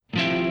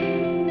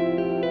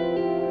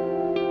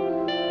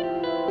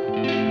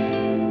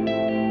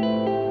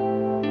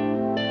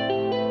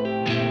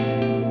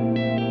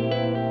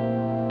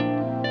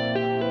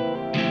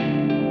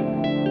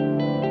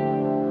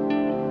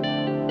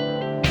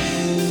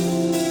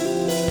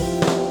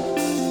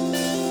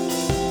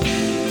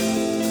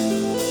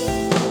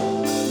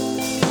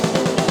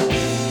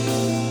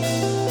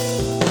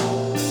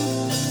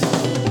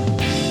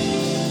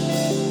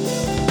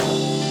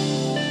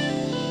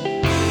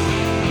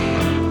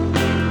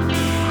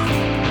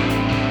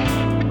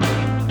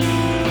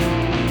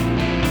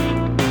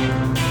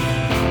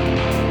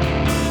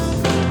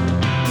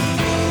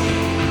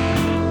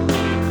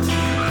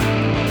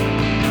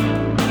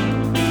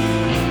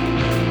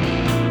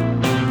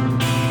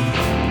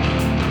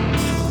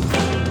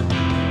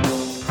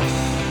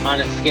on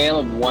a scale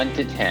of 1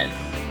 to 10,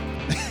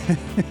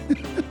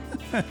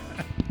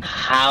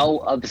 how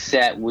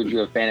upset would you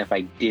have been if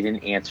I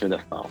didn't answer the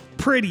phone?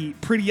 Pretty.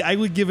 I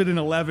would give it an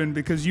 11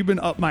 because you've been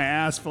up my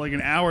ass for like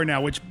an hour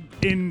now, which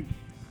in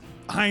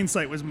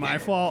hindsight was my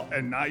fault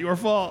and not your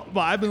fault. But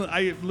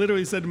I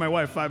literally said to my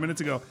wife 5 minutes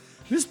ago,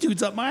 this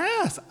dude's up my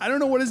ass. I don't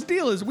know what his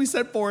deal is. We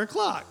said 4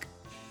 o'clock.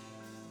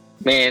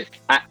 Man,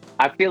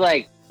 I feel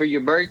like for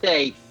your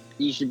birthday,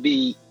 you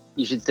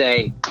should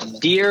say,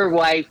 dear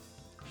wife,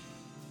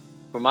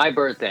 for my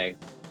birthday,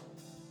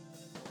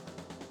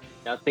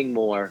 nothing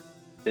more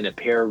than a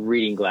pair of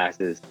reading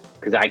glasses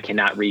because I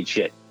cannot read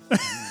shit.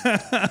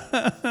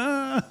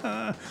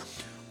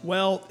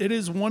 Well, it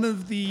is one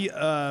of the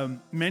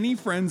many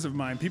friends of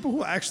mine, people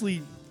who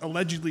actually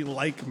allegedly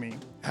like me,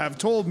 have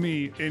told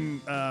me in,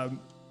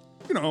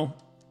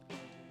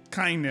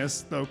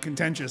 kindness, though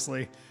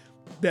contentiously,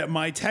 that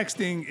my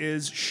texting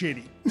is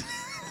shitty.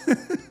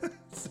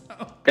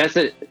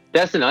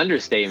 That's an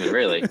understatement,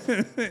 really.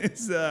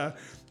 It's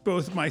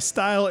both my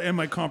style and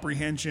my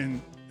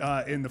comprehension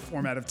in the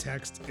format of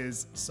text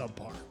is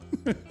subpar.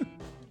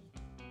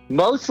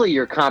 Mostly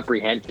your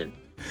comprehension.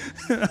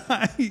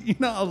 A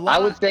lot. I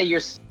would say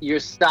your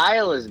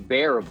style is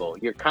bearable.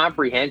 Your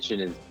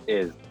comprehension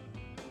is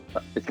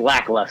it's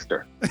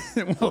lackluster.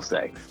 We'll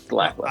say it's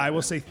lackluster. I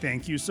will say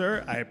thank you,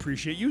 sir. I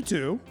appreciate you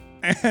too.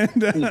 And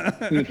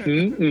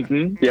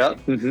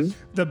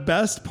the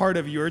best part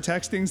of your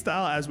texting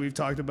style, as we've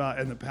talked about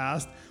in the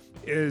past,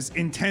 is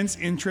intense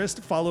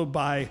interest followed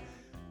by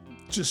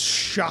just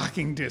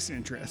shocking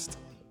disinterest.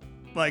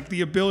 Like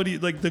the ability,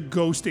 like the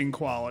ghosting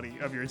quality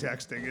of your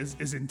texting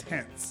is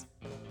intense.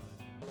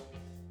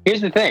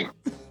 Here's the thing.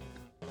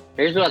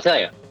 Here's what I'll tell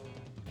you.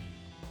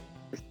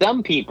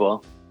 Some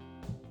people,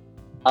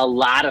 a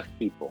lot of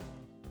people,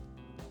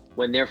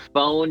 when their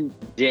phone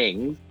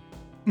dings,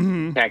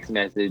 text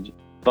message,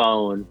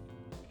 phone,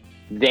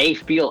 they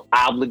feel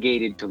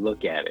obligated to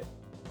look at it.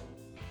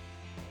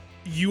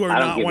 You are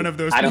not one of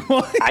those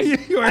people. I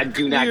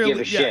do not give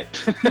a shit.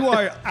 You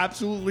are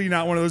absolutely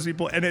not one of those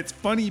people. And it's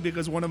funny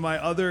because one of my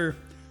other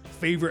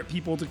favorite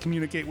people to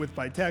communicate with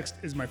by text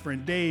is my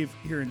friend Dave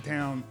here in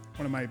town,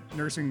 one of my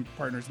nursing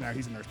partners now.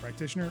 He's a nurse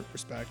practitioner,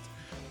 respect.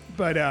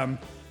 But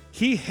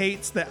he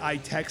hates that I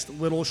text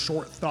little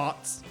short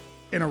thoughts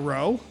in a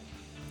row.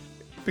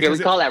 Yeah, we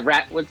call that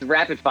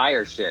rapid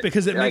fire shit.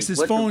 Because it makes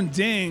his phone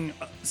ding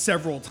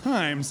several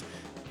times.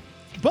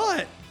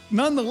 But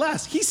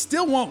nonetheless, he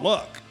still won't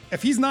look.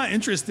 If he's not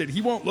interested,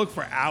 he won't look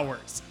for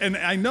hours. And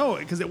I know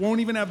it because it won't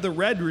even have the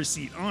red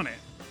receipt on it.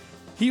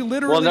 He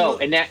literally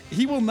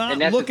he will not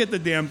look at the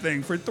damn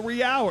thing for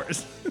 3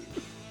 hours.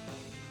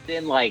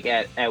 Then like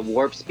at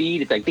warp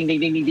speed, it's like ding,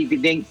 ding, ding, ding, ding,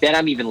 ding, ding. Then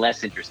I'm even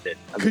less interested.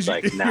 I'm just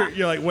like, nah.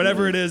 You're like,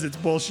 whatever it is, it's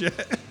bullshit.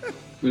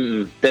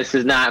 This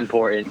is not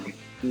important.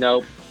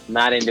 Nope.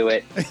 Not into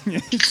it.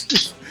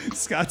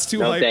 Scott's too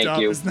hyped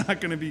up. It's not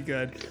going to be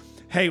good.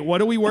 Hey,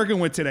 what are we working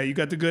with today? You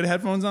got the good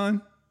headphones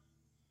on?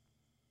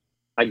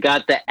 I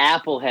got the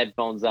Apple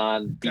headphones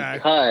on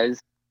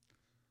because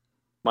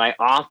my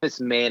office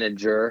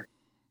manager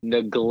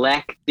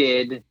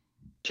neglected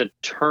to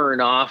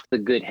turn off the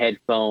good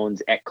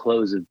headphones at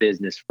close of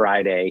business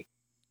Friday.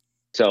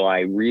 So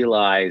I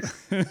realized.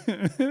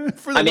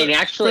 For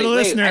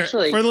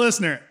the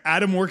listener,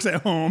 Adam works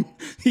at home.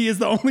 He is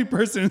the only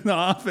person in the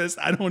office.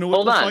 I don't know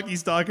what the fuck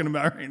he's talking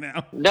about right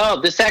now. No,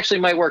 this actually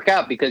might work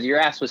out because your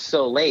ass was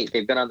so late.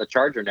 They've been on the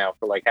charger now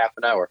for like half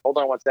an hour. Hold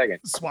on 1 second.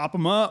 Swap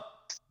them up.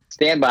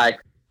 Stand by.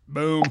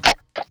 Boom.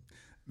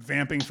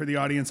 Vamping for the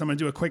audience. I'm going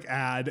to do a quick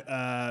ad.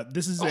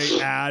 This is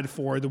an ad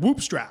for the Whoop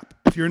Strap.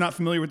 If you're not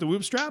familiar with the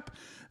Whoop Strap,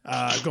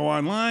 go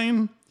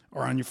online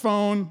or on your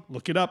phone,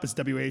 look it up. It's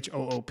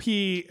WHOOP.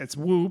 It's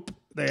Whoop.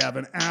 They have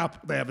an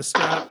app. They have a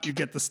strap. You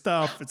get the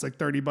stuff. It's like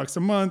 $30 a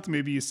month.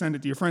 Maybe you send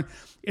it to your friend.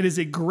 It is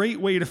a great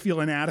way to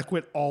feel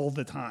inadequate all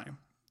the time.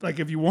 Like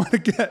if you want to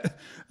get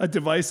a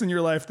device in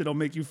your life that'll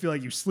make you feel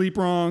like you sleep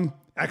wrong,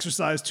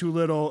 exercise too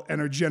little, and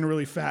are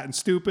generally fat and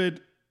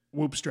stupid,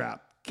 Whoop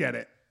Strap. Get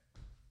it.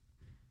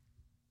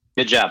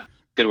 Good job.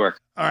 Good work.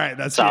 All right,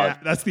 that's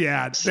the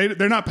ad.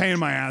 They're not paying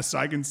my ass, so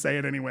I can say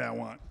it any way I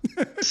want.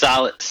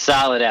 Solid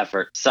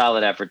effort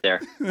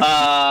there.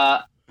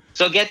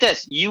 So get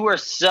this: you were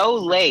so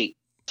late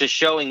to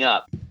showing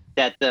up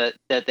that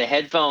the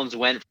headphones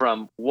went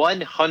from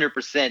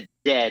 100%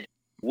 dead,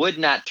 would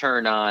not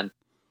turn on,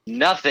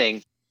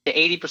 nothing, to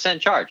 80%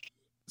 charged.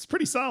 It's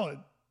pretty solid.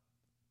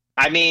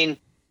 I mean,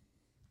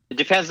 it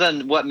depends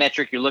on what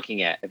metric you're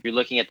looking at. If you're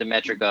looking at the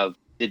metric of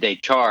did they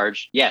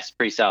charge? Yes,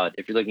 pretty solid.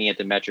 If you're looking at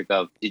the metric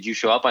of did you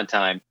show up on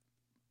time?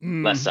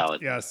 Less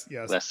solid. Yes.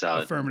 Less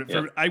solid.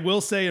 Affirmative. I will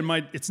say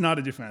it's not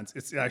a defense.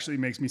 It actually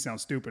makes me sound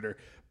stupider.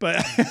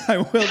 But I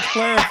will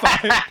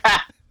clarify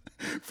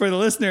for the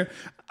listener,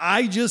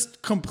 I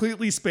just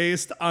completely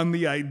spaced on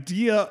the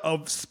idea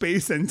of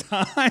space and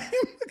time.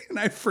 And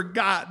I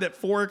forgot that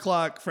 4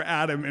 o'clock for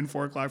Adam and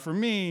 4 o'clock for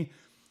me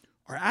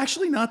are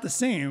actually not the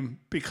same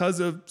because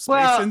of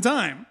space and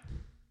time.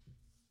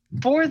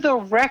 For the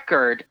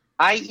record,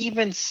 I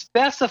even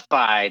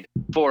specified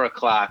 4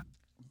 o'clock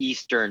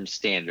Eastern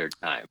Standard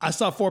Time. I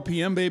saw 4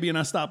 p.m., baby, and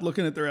I stopped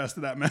looking at the rest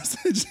of that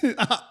message.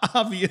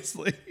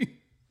 Obviously.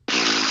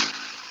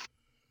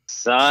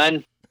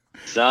 Son.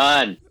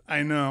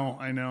 I know.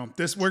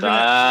 We're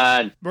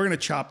gonna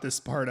chop this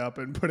part up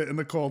and put it in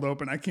the cold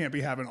open. I can't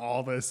be having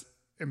all this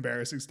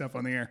embarrassing stuff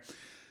on the air.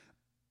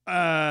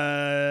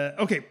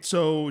 Okay,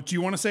 so do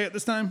you want to say it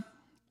this time?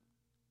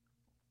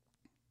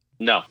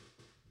 No.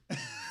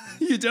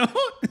 You don't?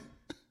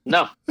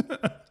 No.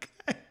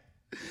 Okay.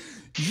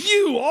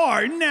 You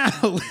are now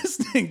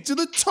listening to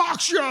The Talk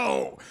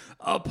Show,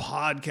 a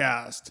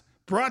podcast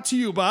brought to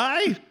you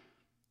by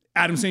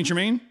Adam St.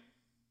 Germain,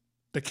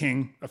 the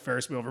king of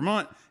Ferris Wheel,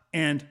 Vermont,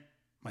 and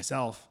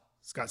myself,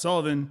 Scott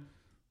Sullivan,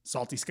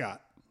 Salty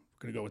Scott. I'm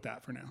going to go with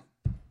that for now.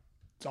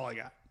 That's all I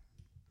got.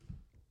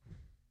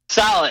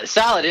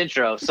 Solid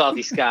intro,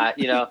 Salty Scott.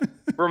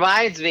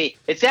 Reminds me.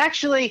 It's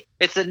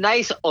a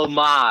nice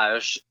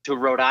homage to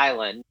Rhode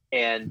Island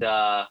and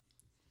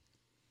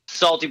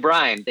Salty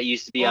Brine that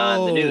used to be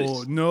on the news.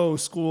 Oh, no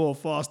school,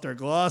 Foster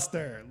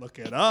Gloucester. Look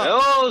it up.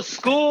 No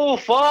school,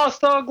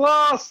 Foster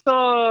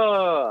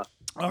Gloucester.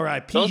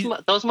 R.I.P.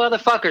 Those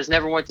motherfuckers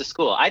never went to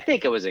school. I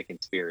think it was a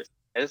conspiracy.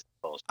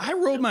 I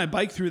rode my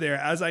bike through there,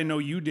 as I know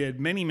you did,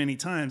 many, many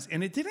times,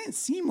 and it didn't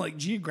seem like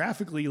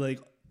geographically,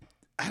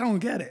 I don't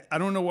get it. I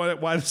don't know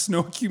why the snow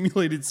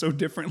accumulated so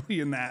differently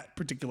in that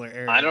particular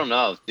area. I don't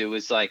know. It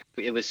was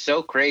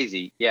so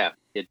crazy. Yeah,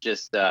 it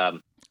just.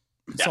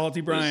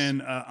 Salty Brian,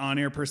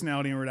 on-air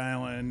personality in Rhode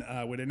Island,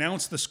 would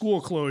announce the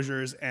school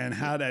closures and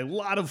had a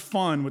lot of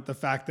fun with the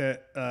fact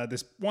that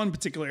this one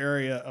particular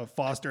area of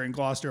Foster and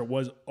Gloucester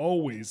was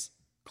always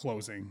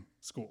closing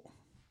school.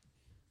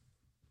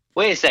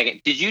 Wait a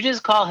second. Did you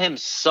just call him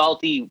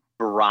Salty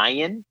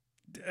Brian?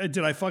 Did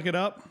I fuck it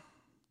up?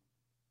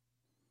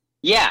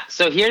 Yeah.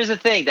 So here's the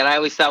thing that I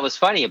always thought was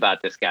funny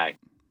about this guy.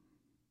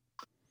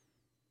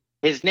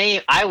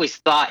 I always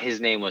thought his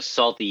name was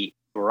Salty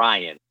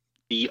Brian.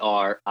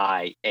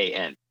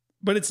 Brian.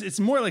 But it's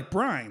more like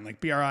Brine, like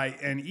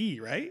Brine,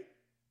 right?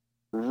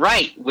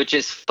 Right, which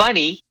is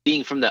funny,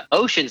 being from the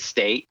ocean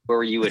state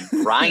where you would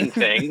brine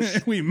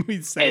things.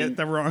 we say it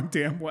the wrong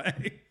damn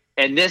way.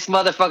 And this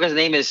motherfucker's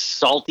name is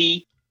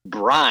Salty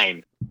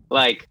Brine.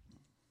 Like,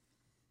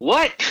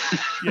 what?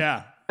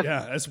 Yeah,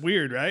 that's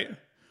weird, right?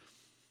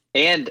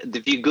 And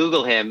if you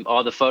Google him,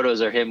 all the photos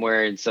are him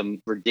wearing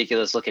some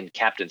ridiculous looking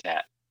captain's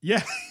hat.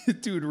 Yeah,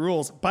 dude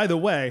rules. By the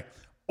way,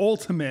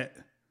 ultimate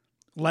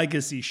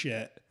legacy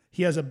shit.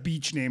 He has a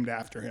beach named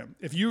after him.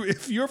 If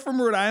you're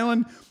from Rhode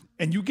Island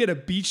and you get a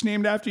beach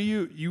named after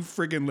you, you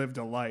friggin' lived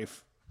a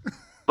life.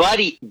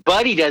 Buddy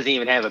doesn't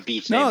even have a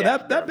beach named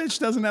after him. No, that bitch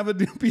doesn't have a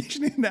beach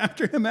named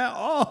after him at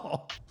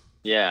all.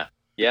 Yeah.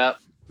 Yep.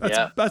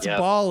 That's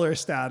baller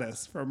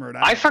status from Rhode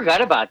Island. I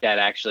forgot about that,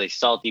 actually,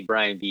 Salty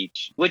Brine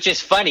Beach, which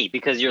is funny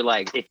because you're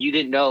like, if you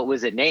didn't know it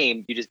was a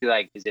name, you just be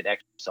like, is it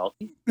extra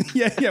salty?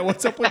 Yeah.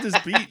 What's up with this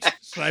beach?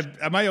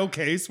 Am I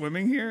okay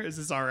swimming here? Is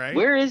this all right?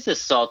 Where is this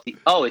salty?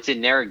 Oh, it's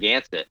in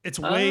Narragansett. It's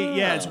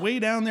way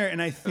down there,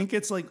 and I think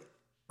it's like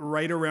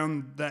right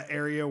around the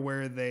area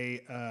where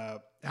they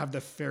have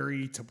the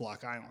ferry to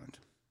Block Island.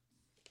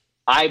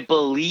 I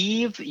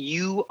believe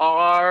you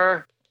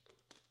are.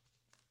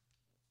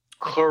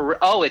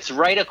 Oh, it's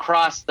right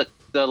across the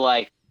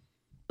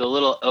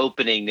little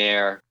opening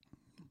there.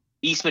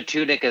 East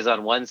Matunic is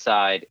on one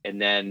side,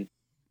 and then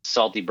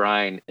Salty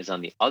Brine is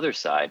on the other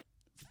side.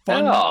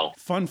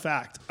 Fun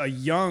fact: a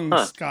young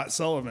Scott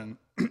Sullivan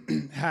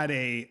had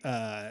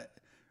a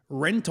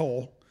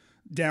rental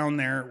down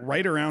there,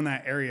 right around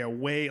that area,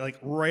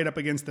 right up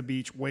against the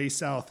beach, way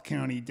South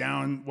County,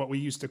 down what we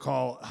used to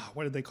call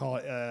what did they call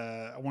it?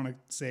 I want to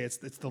say it's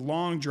the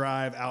long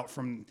drive out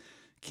from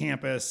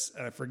campus.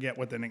 I forget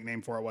what the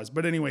nickname for it was,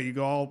 but anyway, you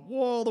go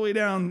all the way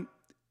down.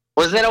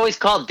 Was that always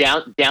called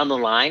down the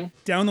line?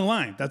 Down the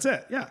line. That's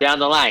it. Yeah. Down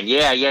the line.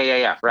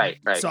 Yeah. Right.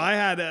 So I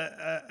had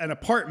an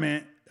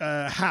apartment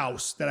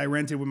house that I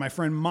rented with my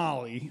friend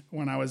Molly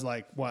when I was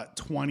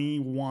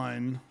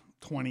 21,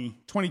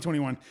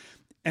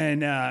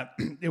 and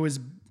it was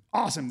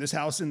awesome. This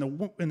house in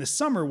the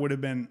summer would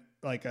have been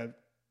like a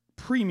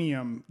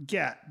premium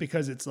get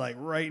because it's like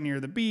right near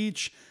the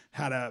beach.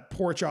 Had a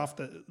porch off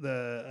had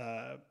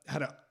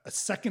a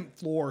second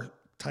floor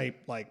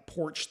type like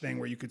porch thing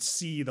where you could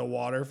see the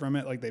water from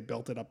it. Like they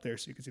built it up there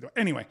so you could see it.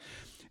 Anyway,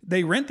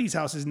 they rent these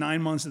houses 9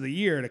 months of the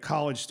year to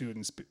college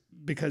students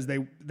because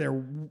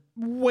they're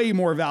way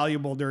more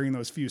valuable during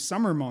those few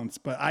summer months.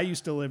 But I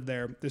used to live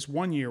there this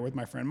one year with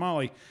my friend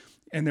Molly,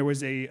 and there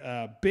was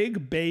a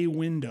big bay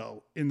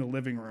window in the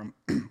living room.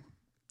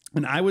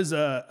 And I was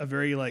a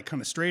very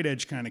kind of straight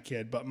edge kind of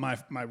kid, but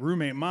my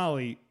roommate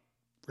Molly,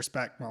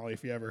 respect Molly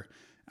if you ever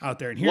out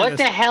there and hear what this.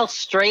 The hell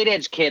straight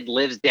edge kid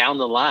lives down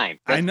the line?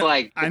 That's I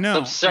know,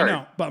 absurd. I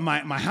know. But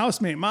my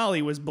housemate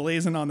Molly was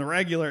blazing on the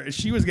regular, and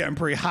she was getting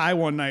pretty high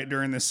one night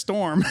during this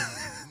storm.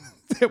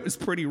 It was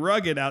pretty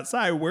rugged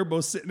outside. We're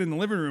both sitting in the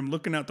living room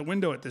looking out the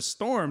window at this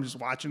storm, just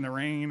watching the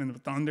rain and the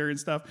thunder and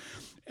stuff.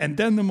 And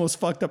then the most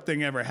fucked up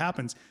thing ever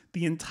happens.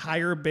 The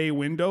entire bay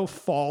window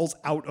falls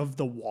out of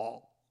the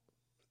wall.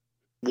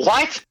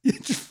 What?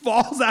 It just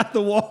falls out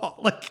the wall,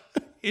 like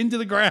into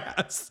the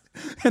grass.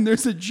 And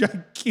there's a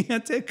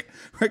gigantic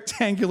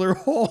rectangular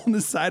hole in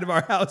the side of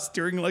our house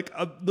during like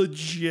a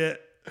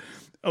legit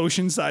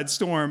oceanside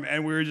storm.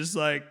 And we were just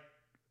like,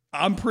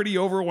 I'm pretty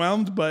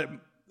overwhelmed, but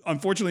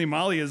unfortunately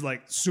Molly is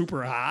like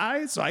super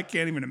high. So I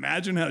can't even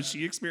imagine how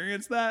she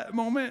experienced that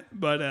moment.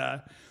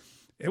 But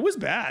it was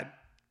bad.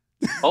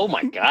 Oh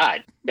my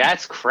God.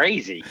 That's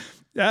crazy.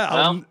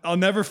 Yeah, I'll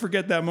never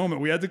forget that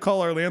moment. We had to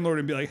call our landlord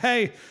and be like,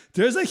 hey,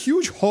 there's a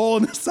huge hole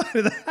in the side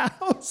of the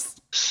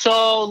house.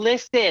 So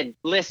listen,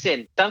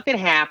 something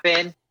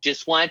happened.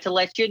 Just wanted to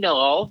let you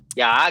know.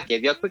 Yeah,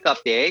 give you a quick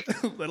update.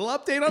 Little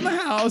update on the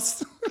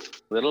house.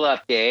 Little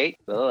update.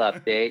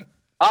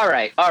 All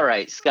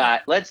right,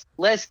 Scott.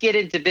 Let's get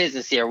into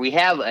business here. We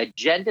have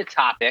agenda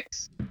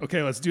topics.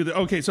 Okay, let's do that.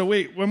 Okay, so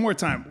wait, one more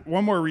time.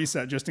 One more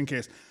reset just in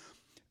case.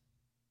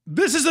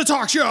 This is the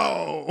talk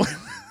show.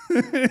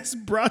 It's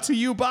brought to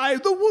you by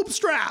the Whoop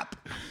Strap.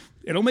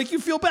 It'll make you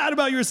feel bad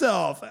about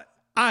yourself.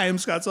 I am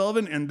Scott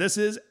Sullivan, and this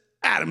is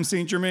Adam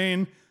St.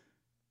 Germain.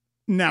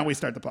 Now we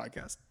start the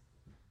podcast.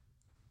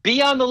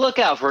 Be on the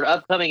lookout for an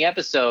upcoming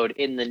episode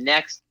in the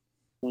next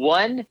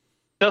 1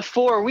 to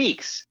 4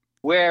 weeks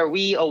where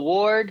we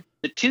award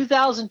the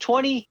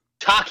 2020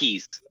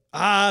 Talkies.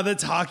 The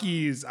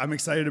Talkies. I'm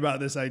excited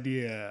about this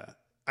idea.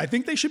 I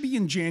think they should be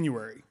in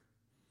January.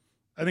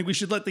 I think we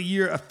should let the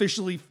year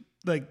officially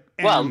end.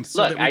 Well,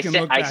 so look,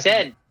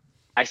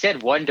 I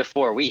said 1 to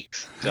 4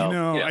 weeks. So,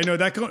 I know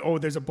that.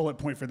 There's a bullet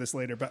point for this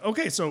later, but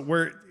okay. So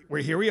we're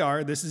here. We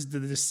are. This is the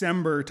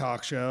December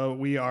talk show.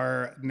 We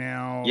are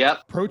now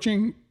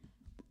approaching.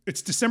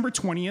 It's December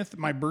 20th.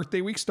 My birthday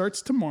week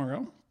starts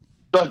tomorrow.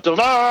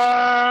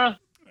 Da-da-da!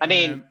 I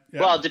mean,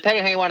 well,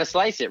 depending on how you want to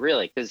slice it,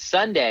 really, because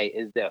Sunday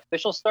is the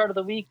official start of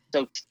the week.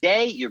 So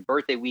today, your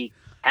birthday week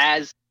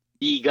has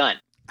begun.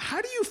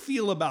 How do you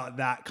feel about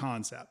that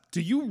concept?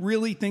 Do you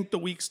really think the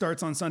week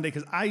starts on Sunday?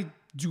 Because I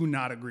do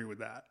not agree with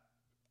that.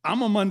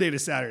 I'm a Monday to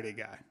Saturday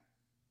guy.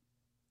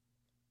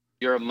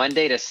 You're a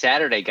Monday to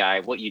Saturday guy.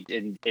 What you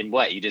in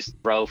what? You just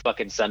throw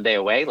fucking Sunday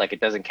away like it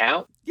doesn't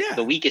count? Yeah.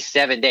 The week is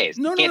 7 days.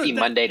 It can't be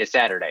Monday to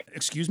Saturday.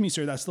 Excuse me,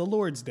 sir. That's the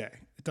Lord's Day.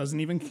 It doesn't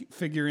even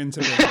figure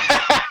into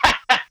the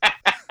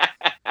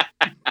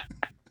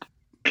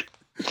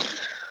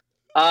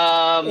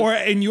or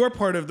in your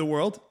part of the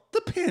world,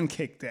 the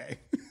Pancake Day.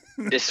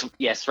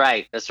 Yes,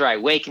 right. That's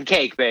right. Wake and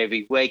cake,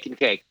 baby. Wake and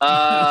cake.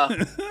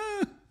 I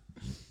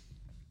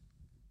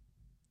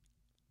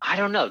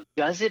don't know.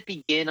 Does it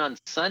begin on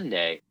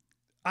Sunday?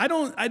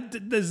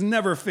 That's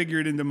never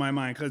figured into my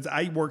mind because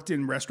I worked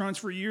in restaurants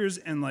for years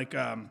and like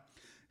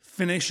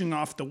finishing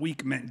off the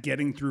week meant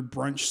getting through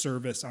brunch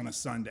service on a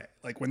Sunday.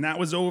 Like when that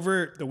was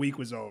over, the week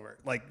was over.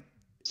 Like,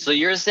 so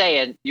you're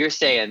saying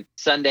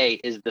Sunday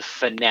is the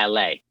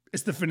finale.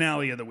 It's the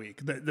finale of the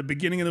week. The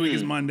beginning of the week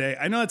is Monday.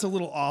 I know that's a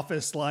little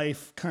office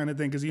life kind of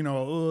thing because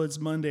it's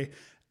Monday.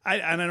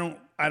 I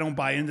don't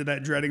buy into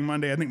that dreading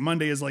Monday. I think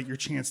Monday is like your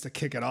chance to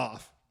kick it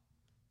off.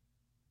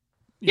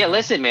 Yeah,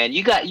 listen, man,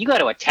 you got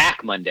to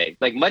attack Monday.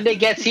 Like Monday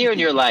gets here and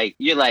you're like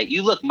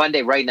you look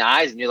Monday right in the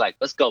eyes and you're like,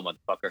 let's go,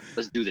 motherfucker.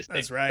 Let's do this thing.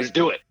 That's right. Let's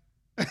do it.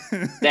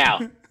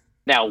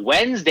 Now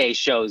Wednesday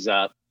shows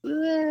up.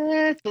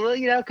 It's a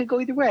little, could go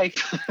either way.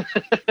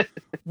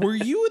 Were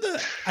you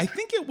I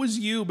think it was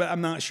you, but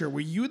I'm not sure. Were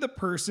you the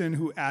person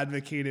who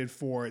advocated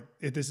for,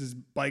 if this is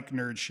bike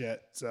nerd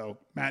shit, so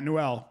Matt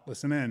Newell,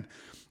 listen in.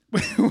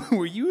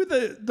 Were you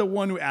the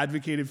one who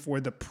advocated for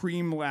the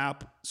preem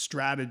lap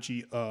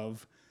strategy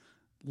of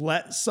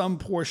let some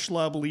poor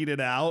schlub lead it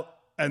out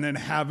and then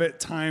have it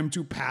time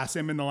to pass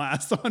him in the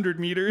last 100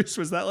 meters?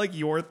 Was that like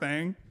your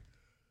thing?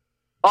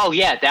 Oh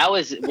yeah,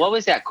 what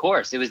was that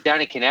course? It was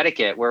down in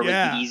Connecticut where it was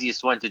the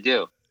easiest one to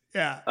do.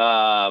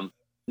 Yeah.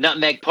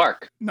 Nutmeg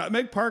Park.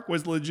 Nutmeg Park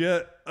was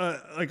legit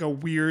like a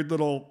weird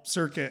little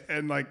circuit,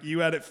 and like you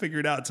had it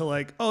figured out to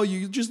like, oh,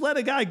 you just let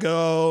a guy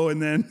go,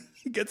 and then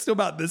he gets to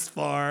about this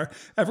far.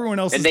 Everyone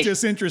else is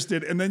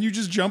disinterested, and then you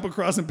just jump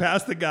across and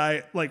pass the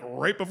guy like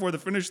right before the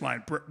finish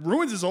line.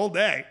 Ruins his whole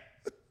day.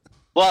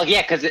 Well,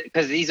 yeah,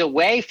 because he's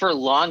away for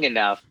long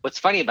enough. What's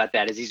funny about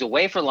that is he's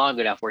away for long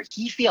enough where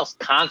he feels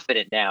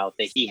confident now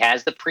that he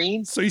has the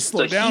preem. So he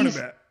slowed down a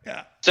bit.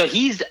 Yeah. So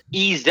he's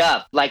eased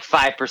up like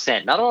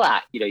 5%. Not a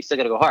lot. You still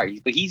got to go hard.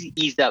 But he's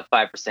eased up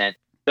 5%.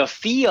 The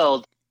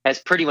field has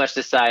pretty much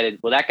decided,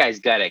 well, that guy's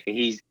got it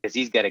because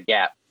he's got a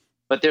gap.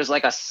 But there's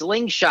like a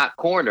slingshot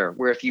corner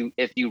where if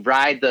you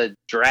ride the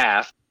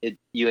draft,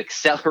 you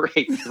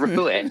accelerate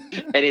through it,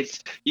 and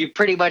you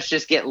pretty much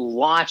just get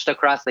launched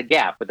across the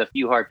gap with a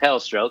few hard pedal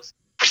strokes,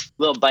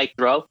 little bike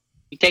throw.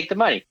 You take the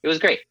money. It was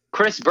great.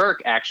 Chris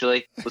Burke,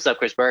 actually. What's up,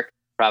 Chris Burke?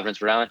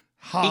 Providence, Rhode Island.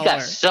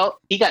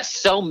 He got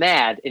so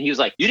mad, and he was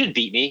like, "You didn't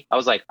beat me." I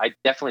was like, "I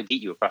definitely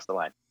beat you across the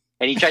line."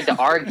 And he tried to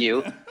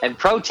argue and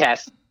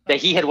protest that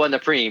he had won the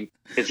preem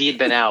because he had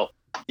been out,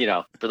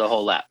 for the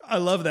whole lap. I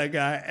love that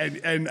guy,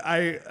 and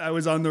I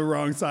was on the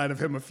wrong side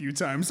of him a few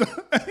times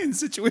in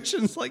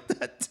situations like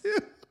that too.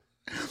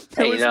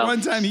 There was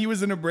one time he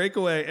was in a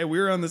breakaway, and we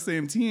were on the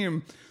same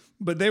team,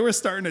 but they were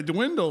starting to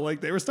dwindle.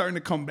 Like they were starting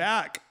to come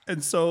back.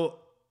 And so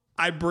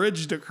I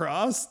bridged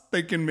across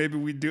thinking maybe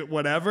we'd do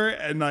whatever.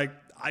 And like,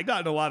 I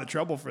got in a lot of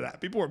trouble for that.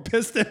 People were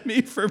pissed at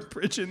me for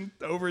bridging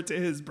over to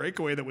his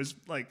breakaway that was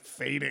like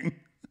fading.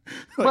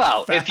 Like,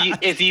 well, fast.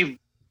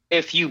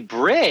 if you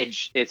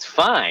bridge, it's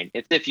fine.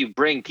 It's if you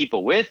bring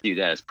people with you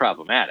that is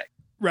problematic.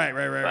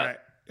 Right.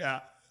 Yeah.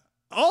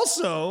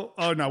 Also,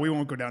 oh no, we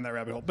won't go down that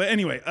rabbit hole. But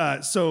anyway,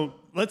 so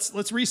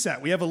let's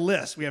reset. We have a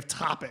list. We have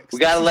topics. We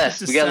got a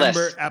list. We got a list.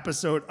 December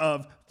episode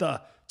of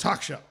the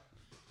talk show.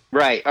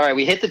 Right. All right.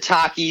 We hit the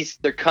talkies.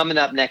 They're coming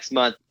up next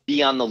month.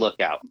 Be on the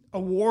lookout.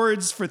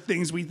 Awards for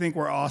things we think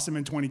were awesome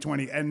in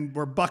 2020, and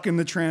we're bucking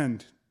the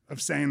trend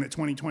of saying that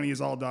 2020 is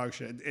all dog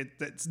shit.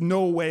 It's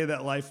no way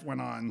that life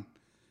went on.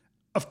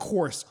 Of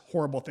course,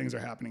 horrible things are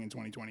happening in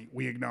 2020.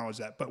 We acknowledge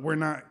that, but we're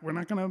not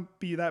going to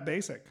be that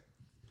basic.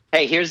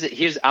 Hey, here's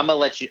I'm gonna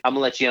let you in on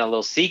a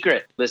little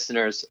secret,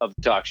 listeners of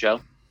the talk show.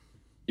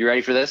 You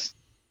ready for this?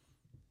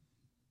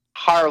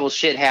 Horrible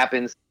shit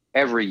happens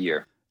every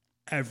year.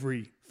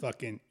 Every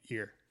fucking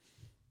year.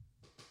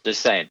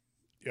 Just saying.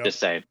 Yep. Just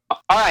saying. All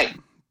right.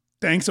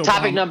 Thanks, Obama.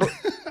 Topic number.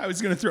 I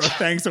was gonna throw a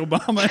thanks,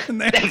 Obama, in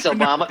there. Thanks,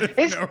 Obama.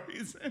 No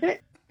reason.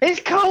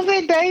 It's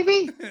COVID,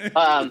 baby.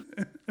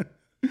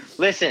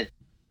 Listen.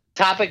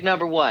 Topic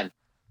number 1.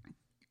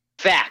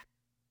 Fact.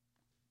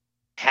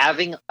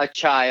 Having a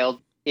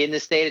child in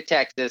the state of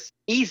Texas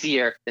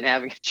easier than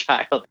having a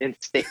child in the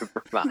state of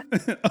Vermont.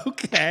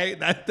 Okay,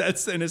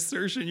 that's an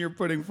assertion you're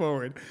putting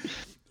forward.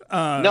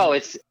 No,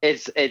 it's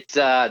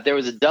there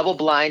was a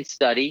double-blind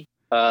study.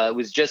 It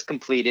was just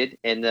completed,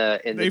 and the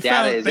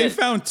data they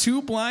found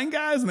 2 blind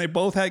guys, and they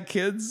both had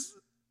kids,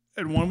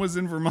 and one was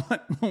in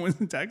Vermont, one was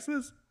in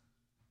Texas.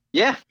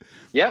 Yeah.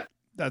 Yep.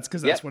 That's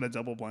because that's what a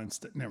double-blind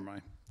never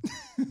mind.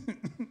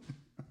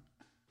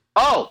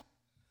 Oh,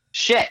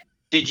 shit.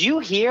 Did you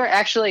hear,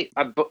 actually,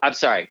 I'm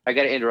sorry, I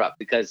got to interrupt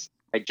because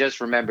I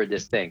just remembered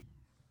this thing.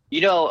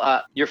 You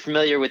know, you're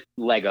familiar with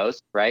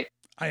Legos, right?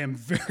 I am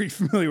very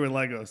familiar with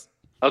Legos.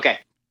 Okay.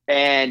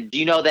 And do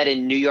you know that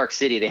in New York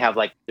City, they have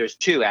there's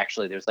 2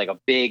 actually. There's like a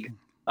big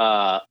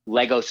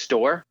Lego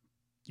store.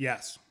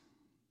 Yes.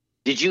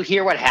 Did you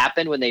hear what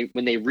happened when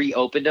they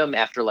reopened them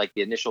after like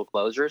the initial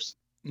closures?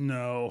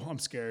 No, I'm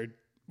scared.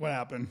 What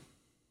happened?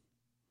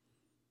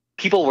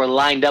 People were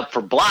lined up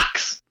for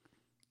blocks.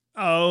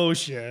 Oh,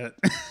 shit.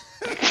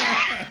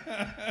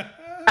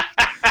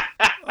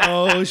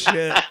 Oh,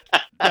 shit.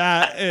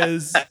 That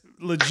is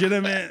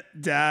legitimate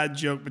dad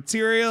joke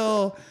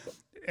material.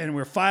 And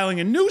we're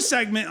filing a new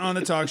segment on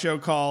the talk show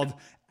called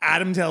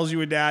Adam Tells You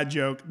a Dad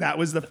Joke. That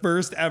was the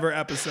first ever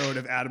episode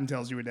of Adam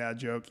Tells You a Dad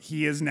Joke.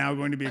 He is now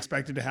going to be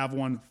expected to have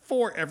one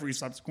for every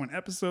subsequent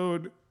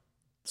episode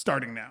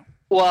starting now.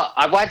 Well,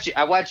 I want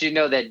you to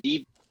know that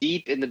deep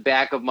in the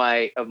back of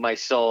my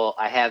soul,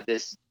 I have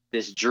this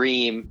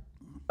dream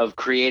of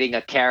creating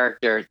a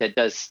character that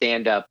does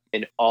stand up,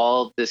 and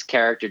all this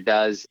character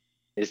does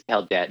is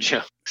tell dad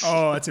jokes.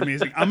 Oh, that's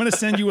amazing. I'm going to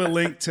send you a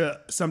link to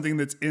something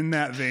that's in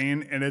that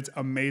vein, and it's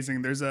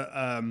amazing. There's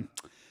a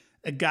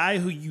guy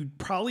who you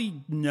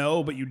probably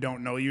know, but you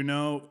don't know,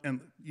 and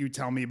you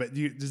tell me, but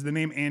does the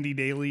name Andy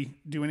Daly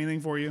do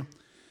anything for you?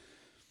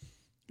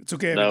 It's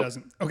okay if it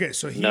doesn't. Okay,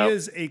 so he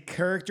is a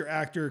character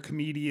actor,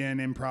 comedian,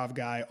 improv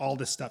guy, all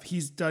this stuff.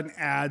 He's done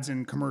ads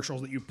and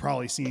commercials that you've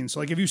probably seen. So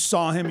like if you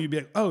saw him, you'd be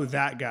like, oh,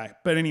 that guy.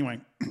 But anyway,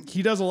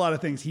 he does a lot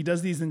of things. He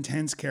does these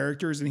intense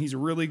characters, and he's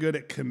really good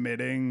at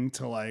committing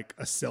to like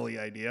a silly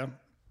idea.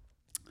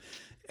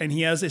 And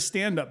he has a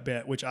stand-up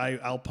bit, which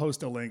I'll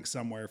post a link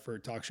somewhere for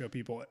talk show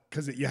people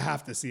because you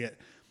have to see it.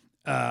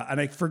 And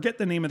I forget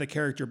the name of the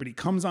character, but he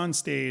comes on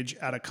stage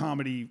at a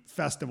comedy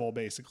festival,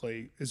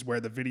 basically, is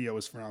where the video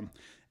is from.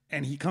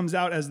 And he comes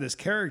out as this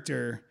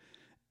character,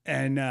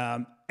 and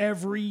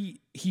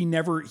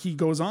he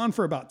goes on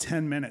for about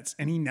 10 minutes,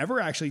 and he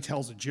never actually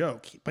tells a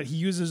joke, but he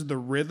uses the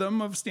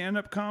rhythm of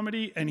stand-up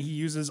comedy, and he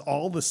uses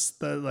all the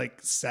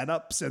like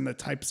setups and the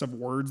types of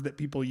words that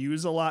people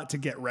use a lot to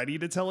get ready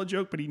to tell a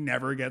joke, but he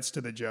never gets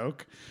to the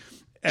joke.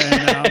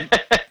 And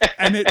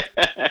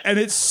and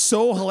it's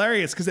so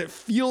hilarious because it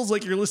feels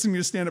like you're listening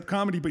to stand-up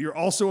comedy, but you're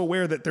also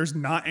aware that there's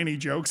not any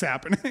jokes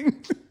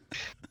happening.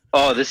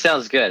 Oh, this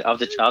sounds good. I'll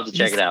have to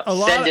check it out.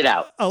 Send it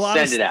out. A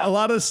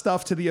lot of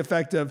stuff to the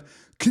effect of,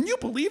 can you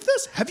believe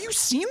this? Have you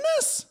seen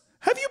this?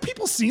 Have you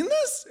people seen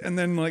this? And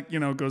then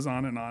goes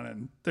on.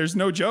 And there's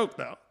no joke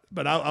though,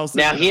 but I'll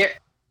say now here,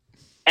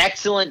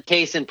 excellent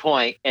case in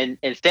point. And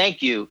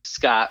thank you,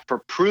 Scott, for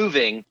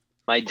proving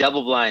my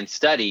double-blind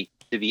study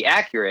to be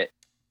accurate,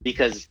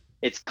 because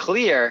it's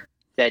clear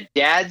that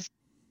dads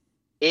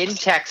in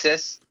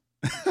Texas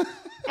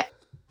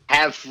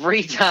have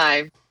free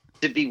time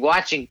to be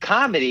watching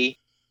comedy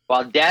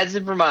while dads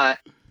in Vermont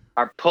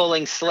are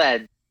pulling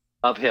sled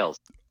up hills.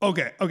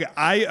 Okay.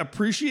 I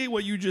appreciate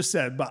what you just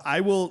said, but I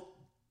will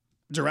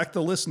direct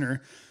the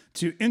listener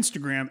to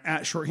Instagram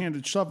at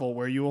Shorthanded Shovel,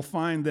 where you will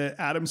find that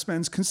Adam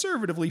spends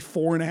conservatively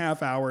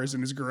 4.5 hours in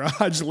his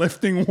garage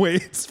lifting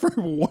weights for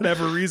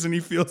whatever reason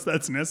he feels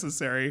that's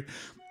necessary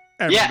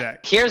every day.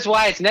 Here's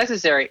why it's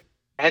necessary.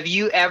 Have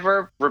you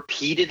ever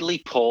repeatedly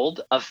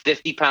pulled a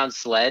 50-pound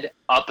sled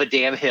up a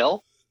damn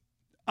hill?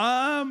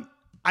 I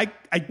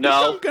think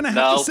No, I'm gonna have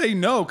no, to say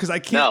no because I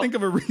can't think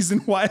of a reason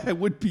why I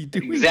would be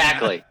doing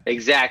that.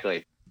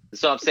 Exactly.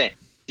 That's what I'm saying.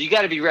 You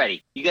got to be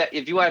ready.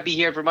 If you want to be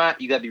here in Vermont,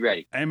 you got to be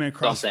ready. I mean,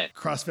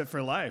 CrossFit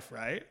for life,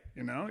 right?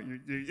 You know,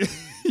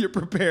 you're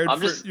prepared.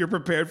 You're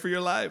prepared for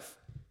your life.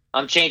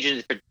 I'm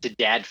changing it to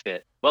Dad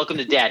Fit. Welcome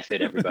to Dad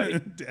Fit, everybody.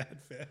 Dad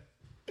Fit.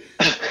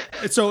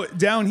 So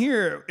down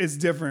here it's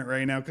different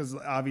right now because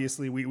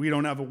obviously we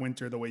don't have a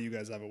winter the way you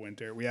guys have a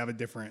winter. We have a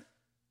different.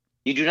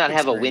 You do not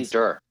have a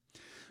winter.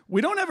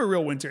 We don't have a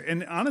real winter,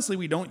 and honestly,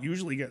 we don't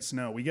usually get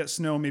snow. We get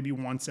snow maybe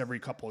once every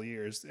couple of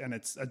years, and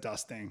it's a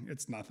dusting.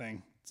 It's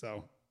nothing.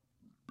 So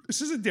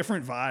this is a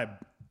different vibe.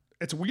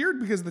 It's weird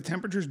because the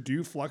temperatures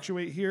do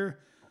fluctuate here.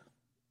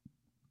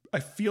 I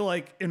feel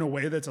like in a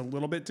way that's a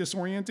little bit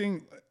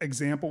disorienting.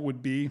 Example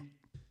would be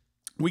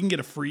we can get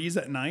a freeze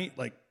at night,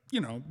 like, you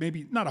know,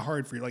 maybe not a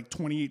hard freeze, like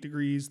 28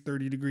 degrees,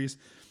 30 degrees.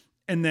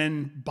 And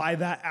then by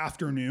that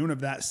afternoon of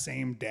that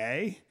same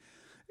day,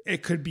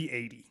 it could be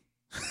 80.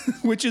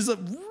 Which is a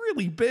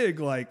really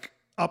big, like,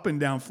 up and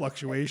down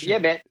fluctuation. Yeah,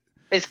 man.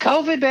 It's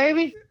COVID,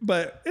 baby.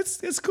 But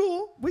it's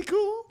cool. We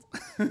cool.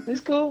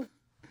 It's cool.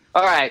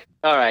 All right.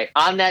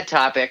 On that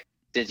topic,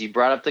 since you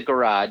brought up the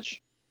garage,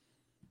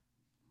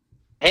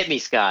 hit me,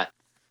 Scott.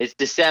 It's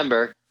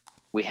December.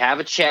 We have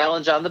a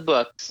challenge on the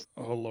books.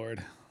 Oh,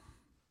 Lord.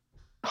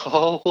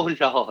 Oh,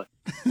 Lord.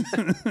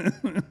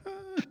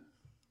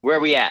 Where are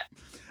we at?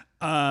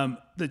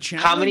 The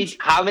challenge.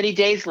 How many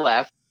days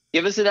left?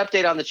 Give us an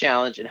update on the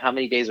challenge and how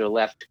many days are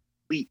left to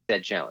complete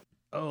that challenge.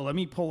 Oh, let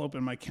me pull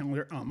open my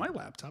calendar on my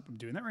laptop. I'm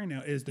doing that right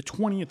now. It is the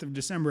 20th of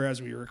December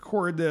as we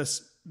record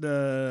this.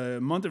 The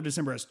month of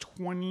December has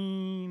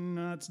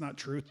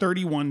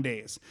 31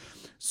 days.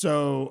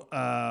 So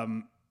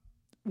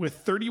with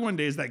 31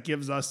 days, that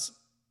gives us,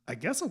 I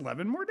guess,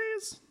 11 more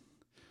days.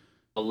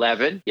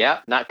 11, yeah,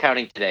 not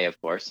counting today,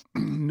 of course.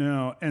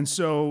 No, and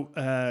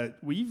so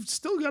we've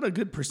still got a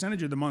good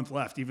percentage of the month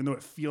left, even though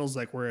it feels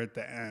like we're at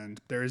the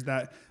end. There's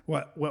that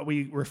what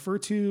we refer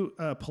to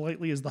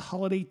politely as the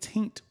holiday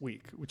taint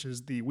week, which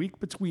is the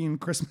week between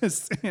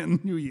Christmas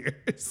and New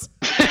Year's.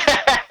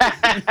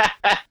 It's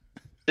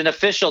an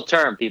official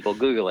term, people.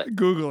 Google it.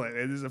 Google it.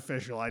 It is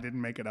official. I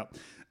didn't make it up.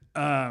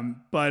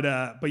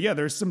 But yeah,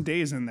 there's some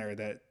days in there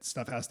that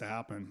stuff has to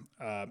happen.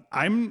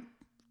 I'm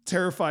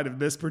terrified of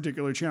this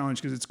particular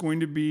challenge because it's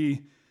going to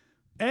be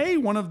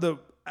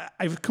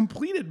I've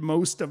completed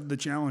most of the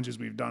challenges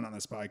we've done on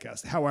this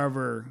podcast.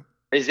 However,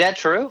 is that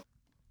true?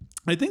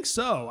 I think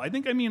so. I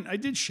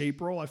did Shape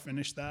Roll. I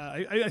finished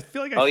that. I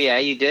feel like yeah,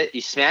 you did.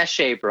 You smashed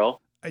Shape Roll.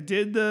 I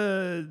did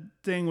the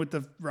thing with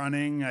the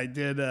running. I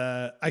did.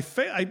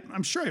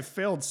 I'm sure I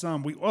failed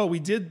some. We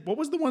did. What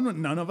was the one that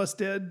none of us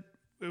did?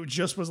 It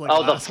just was like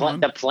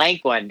the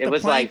plank one. It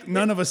was like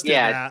none of us did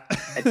that.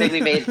 I think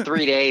we made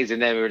 3 days,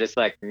 and then we were just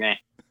like, nah,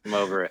 I'm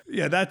over it.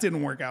 Yeah, that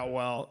didn't work out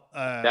well.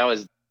 That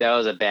was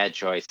a bad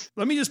choice.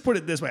 Let me just put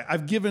it this way: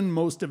 I've given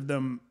most of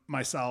them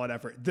my solid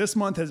effort. This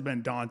month has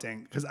been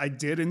daunting because I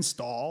did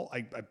install.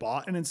 I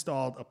bought and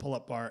installed a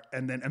pull-up bar,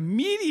 and then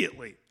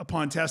immediately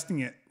upon testing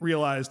it,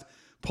 realized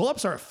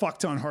pull-ups are a fuck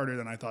ton harder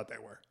than I thought they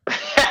were.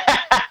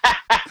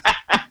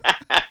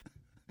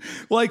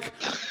 Like.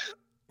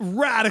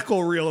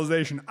 Radical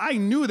realization. I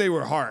knew they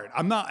were hard.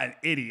 I'm not an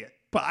idiot,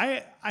 but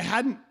I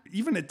hadn't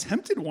even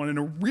attempted one in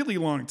a really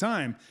long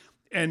time.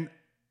 And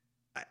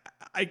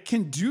I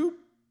can do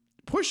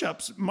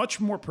push-ups much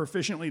more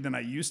proficiently than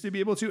I used to be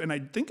able to. And I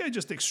think I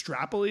just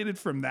extrapolated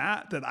from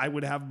that I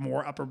would have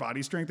more upper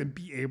body strength and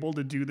be able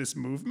to do this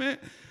movement.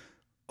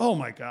 Oh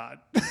my God.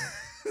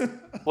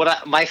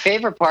 My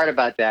favorite part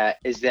about that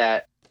is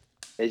that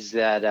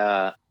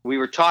we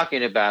were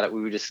talking about it.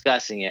 We were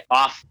discussing it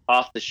off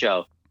the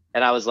show.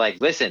 And I was like,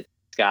 listen,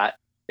 Scott,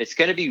 it's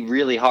going to be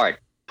really hard.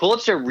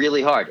 Pull-ups are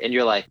really hard. And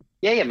you're like,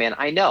 yeah, man,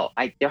 I know.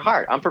 They're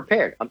hard. I'm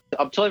prepared. I'm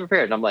totally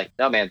prepared. And I'm like,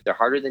 no, man, they're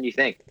harder than you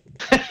think.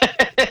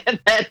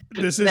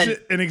 This is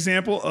an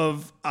example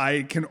of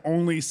I can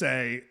only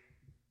say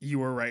you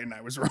were right and I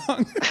was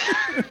wrong.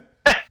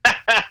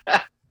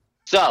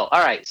 So,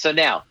 all right. So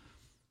now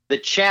the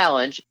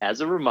challenge, as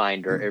a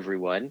reminder,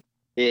 everyone,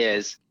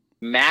 is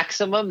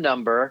maximum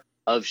number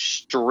of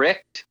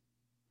strict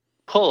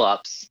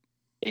pull-ups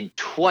in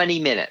 20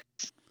 minutes.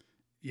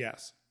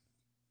 Yes.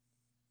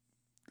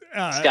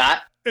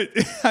 Scott?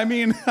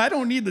 I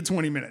don't need the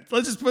 20 minutes.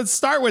 Let's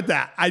start with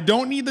that. I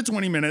don't need the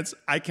 20 minutes.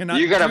 I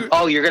cannot. You're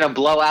going to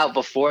blow out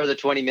before the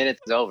 20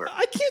 minutes is over.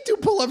 I can't do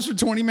pull-ups for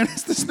 20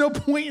 minutes. There's no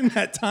point in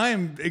that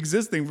time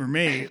existing for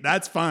me.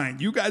 That's fine.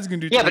 You guys can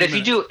do 20 minutes.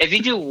 Yeah, but if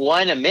you do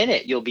one a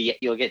minute, you'll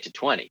get to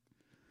 20.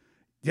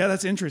 Yeah,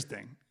 that's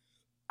interesting.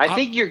 I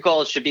think your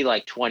goal should be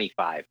like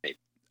 25, maybe.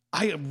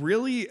 I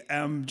really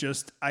am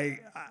just I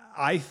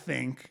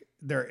think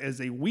there is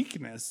a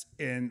weakness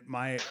in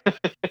my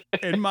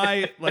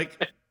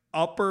like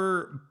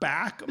upper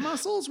back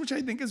muscles, which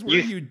I think is where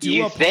you do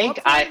you a think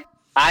I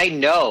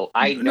know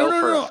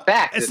for a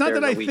fact it's not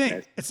that I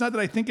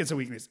think it's a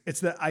weakness.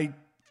 It's that I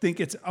think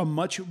it's a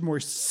much more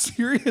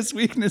serious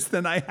weakness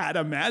than I had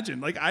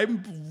imagined. Like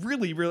I'm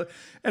really,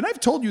 and I've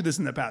told you this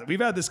in the past.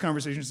 We've had this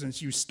conversation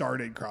since you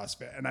started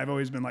CrossFit, and I've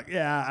always been like,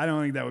 yeah, I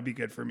don't think that would be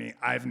good for me.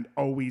 I've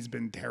always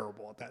been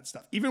terrible at that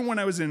stuff. Even when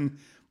I was in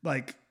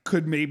like,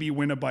 could maybe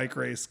win a bike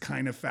race,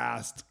 kind of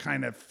fast,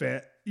 kind of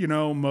fit,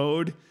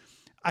 mode,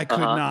 I could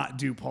not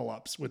do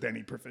pull-ups with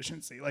any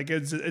proficiency. Like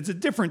it's a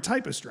different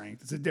type of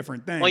strength. It's a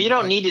different thing. Well, you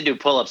don't need to do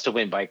pull-ups to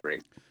win bike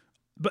race.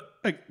 But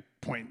like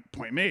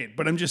point made.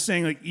 But I'm just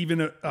saying, like,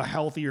 even a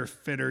healthier,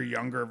 fitter,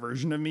 younger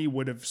version of me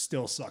would have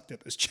still sucked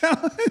at this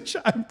challenge.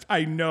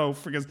 I know,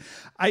 because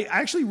I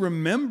actually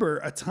remember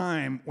a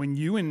time when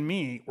you and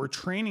me were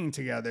training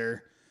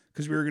together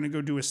because we were going to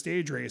go do a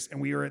stage race, and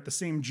we were at the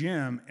same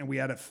gym, and we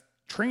had a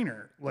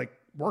trainer like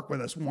work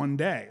with us one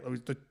day. It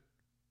was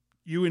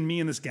you and me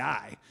and this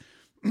guy.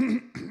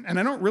 And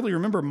I don't really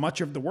remember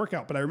much of the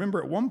workout, but I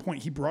remember at one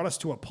point he brought us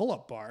to a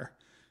pull-up bar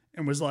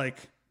and was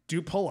like,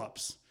 do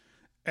pull-ups.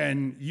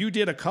 And you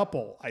did a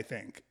couple, I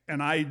think.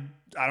 And I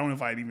don't know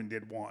if I even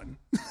did one.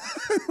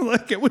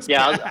 Like it was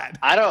bad.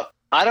 I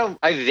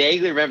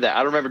vaguely remember that. I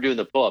don't remember doing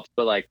the pull-ups,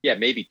 but like, yeah,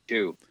 maybe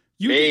two.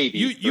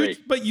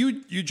 But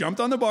you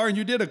jumped on the bar and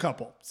you did a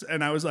couple.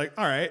 And I was like,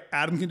 all right,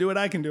 Adam can do it.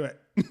 I can do it.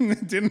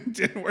 It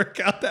didn't work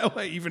out that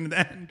way even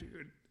then,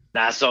 dude.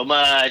 Not so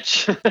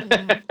much.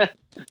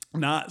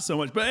 Not so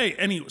much. But hey,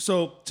 anyway,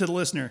 so to the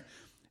listener,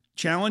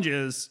 challenge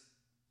is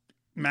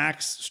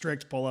max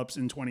strict pull-ups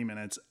in 20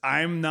 minutes.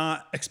 I'm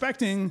not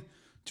expecting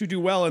to do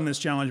well in this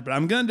challenge, but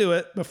I'm going to do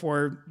it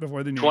before the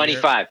new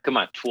 25. Year. Come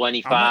on,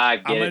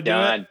 25. Get it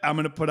done. I'm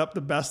going to put up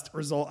the best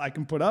result I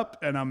can put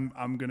up, and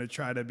I'm going to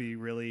try to be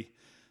really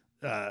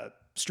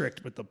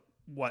strict with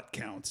what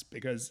counts,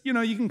 because you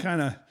can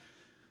kind of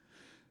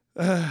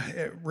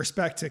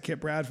respect to Kip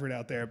Bradford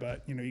out there,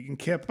 but you can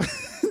Kip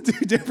do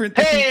different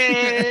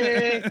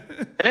things.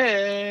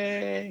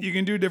 Hey. You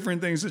can do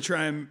different things to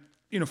try and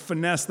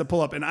finesse the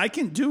pull-up, and I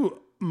can do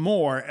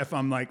more if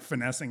I'm like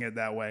finessing it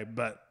that way,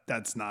 but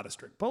that's not a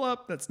strict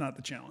pull-up. That's not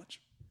the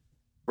challenge.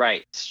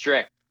 Right.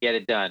 Strict. Get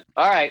it done.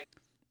 All right.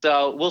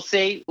 So we'll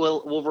see.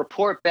 We'll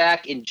report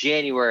back in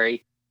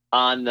January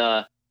on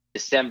the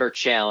December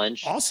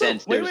challenge. Also,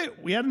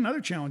 wait. We had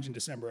another challenge in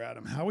December,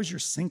 Adam. How is your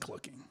sink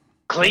looking?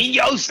 Clean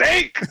your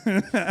sink.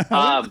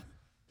 Let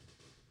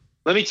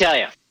me tell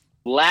you,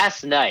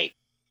 last night,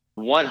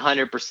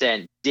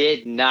 100%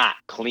 did not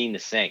clean the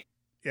sink.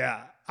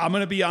 Yeah. I'm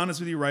going to be honest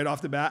with you right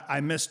off the bat. I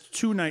missed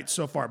 2 nights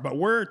so far, but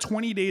we're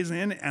 20 days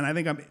in, and I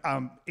think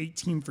I'm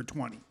 18 for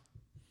 20.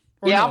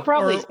 I'll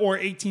probably... Or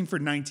 18 for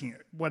 19,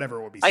 whatever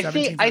it will be. I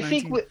think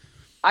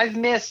I've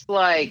missed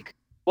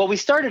we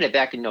started it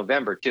back in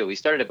November too. We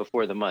started it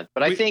before the month,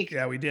 but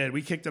yeah, we did.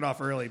 We kicked it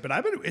off early, but I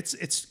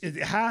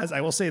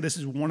will say this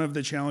is one of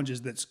the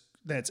challenges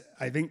that's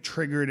I think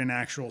triggered an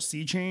actual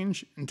sea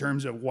change in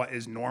terms of what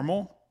is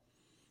normal.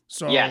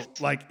 So yes.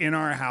 Like in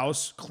our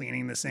house,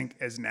 cleaning the sink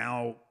has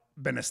now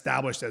been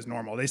established as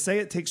normal. They say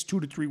it takes 2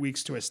 to 3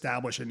 weeks to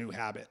establish a new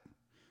habit.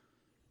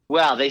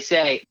 Well, they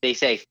say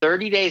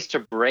 30 days to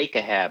break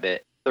a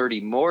habit,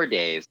 30 more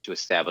days to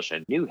establish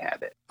a new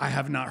habit. I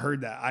have not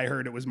heard that. I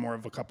heard it was more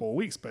of a couple of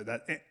weeks, but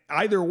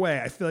either way,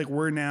 I feel like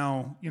we're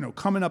now,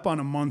 coming up on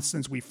a month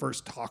since we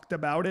first talked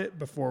about it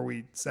before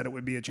we said it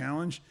would be a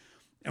challenge.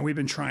 And we've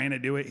been trying to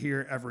do it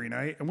here every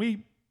night, and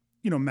we,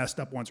 messed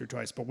up once or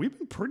twice, but we've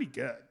been pretty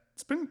good.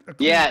 It's been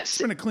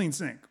a clean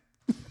sink.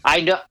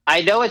 I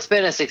know it's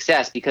been a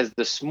success, because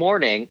this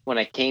morning when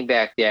I came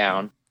back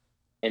down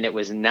and it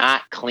was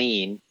not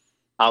clean,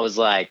 I was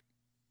like,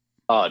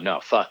 oh no,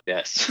 fuck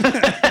this.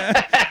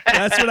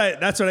 That's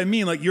what I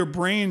mean. Like your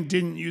brain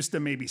didn't used to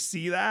maybe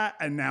see that,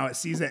 and now it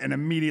sees it and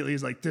immediately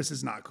is like, this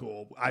is not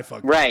cool. I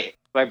fucked right. Up.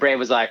 My brain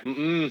was like,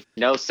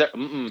 no, sir.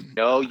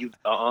 No, you,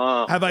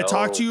 Have I no.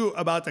 talked to you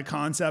about the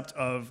concept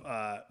of,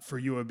 for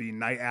you it would be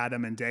night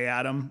Adam and day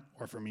Adam,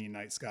 or for me,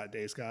 night Scott,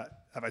 day Scott?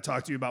 Have I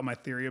talked to you about my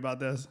theory about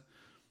this?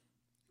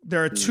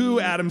 There are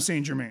 2 Adam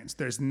St. Germains.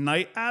 There's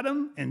night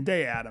Adam and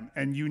day Adam,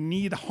 and you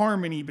need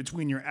harmony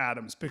between your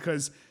atoms,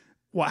 because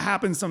what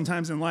happens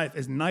sometimes in life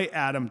is night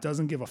Adam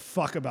doesn't give a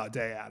fuck about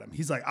day Adam.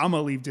 He's like, I'm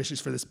going to leave dishes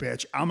for this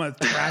bitch. I'm going to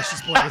trash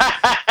this place.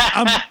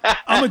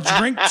 I'm going to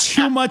drink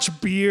too much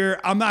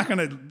beer. I'm not going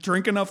to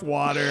drink enough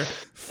water.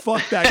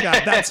 Fuck that guy.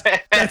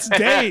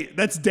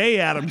 That's day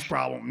Adam's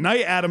problem.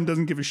 Night Adam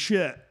doesn't give a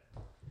shit.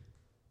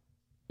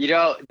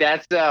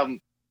 That's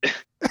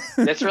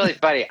that's really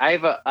funny. I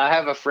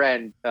have a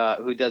friend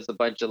who does a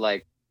bunch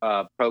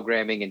of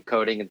programming and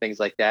coding and things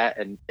like that,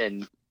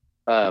 and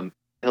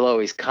he'll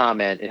always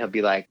comment and he'll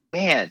be like,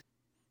 man,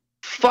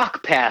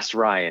 fuck past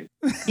Ryan.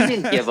 He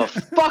didn't give a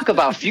fuck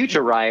about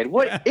future Ryan.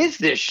 What is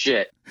this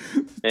shit?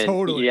 And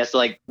totally. He has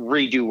to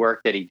redo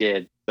work that he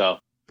did. So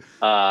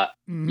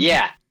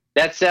yeah,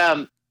 that's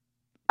I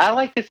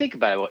like to think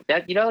about it.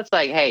 That it's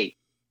like, hey,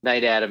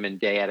 night Adam and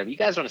day Adam, you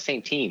guys are on the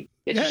same team.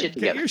 Get your shit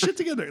together. Get your shit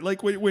together.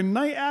 Like when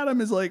night Adam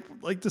is like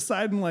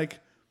deciding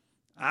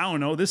I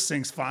don't know, this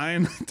sink's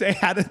fine. Day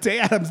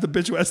Adam's the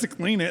bitch who has to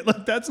clean it.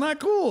 Like that's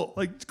not cool.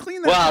 Like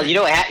clean that. Well, you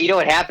know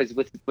what happens.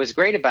 What's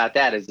great about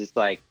that is it's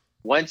like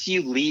once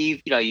you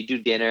leave, you do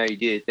dinner, you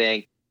do your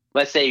thing.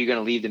 Let's say you're going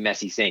to leave the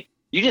messy sink.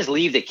 You just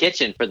leave the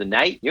kitchen for the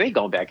night. You ain't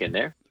going back in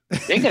there. You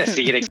ain't going to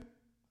see it again.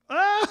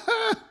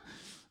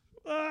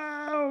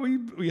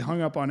 We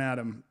hung up on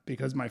Adam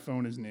because my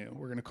phone is new.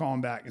 We're going to call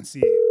him back and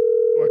see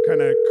what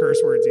kind of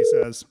curse words he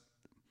says.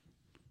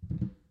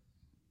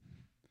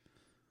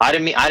 I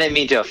didn't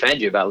mean to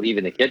offend you about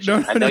leaving the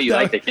kitchen. I know you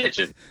like the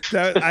kitchen.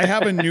 I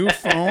have a new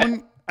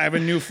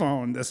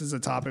phone. This is a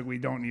topic we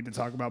don't need to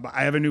talk about, but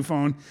I have a new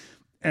phone,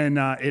 and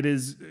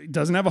it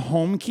doesn't have a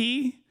home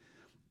key.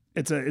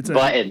 It's a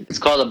button. It's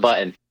called a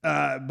button.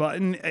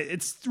 Button.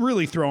 It's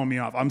really throwing me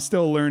off. I'm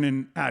still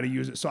learning how to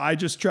use it. So I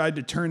just tried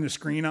to turn the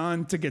screen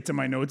on to get to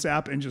my notes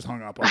app and just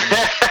hung up on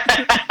it.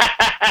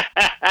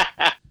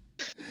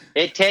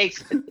 It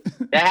takes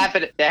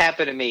that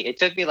happened to me. It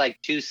took me like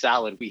 2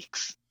 solid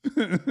weeks.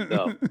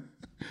 So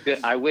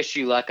I wish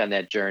you luck on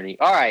that journey.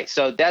 All right,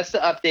 so that's the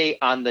update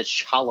on the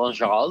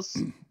challenges.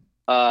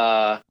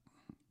 What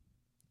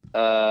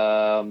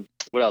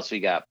else we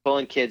got?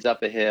 Pulling kids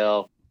up a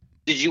hill.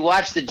 Did you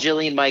watch the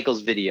Jillian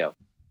Michaels video?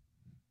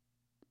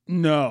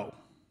 No.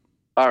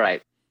 All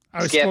right.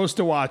 I was supposed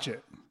to watch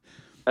it.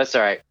 That's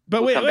all right.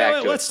 But wait,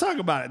 let's talk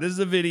about it. This is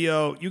a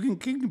video. You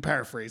can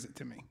paraphrase it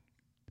to me.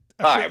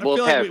 All right,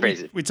 we'll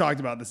paraphrase it. We talked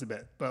about this a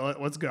bit,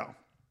 but let's go.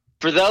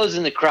 For those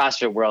in the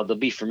CrossFit world, they'll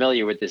be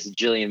familiar with this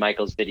Jillian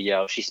Michaels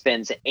video. She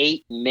spends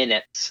 8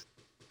 minutes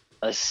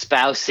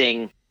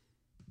espousing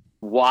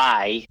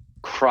why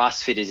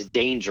CrossFit is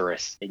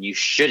dangerous and you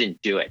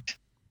shouldn't do it,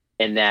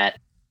 and that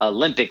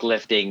Olympic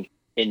lifting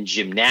and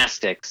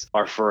gymnastics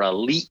are for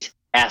elite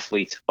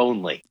athletes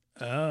only.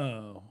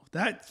 Oh,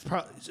 that's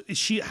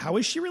probably how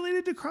is she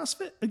related to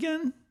CrossFit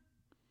again?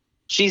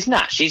 She's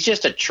not. She's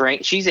just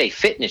she's a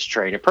fitness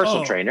trainer,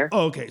 personal trainer.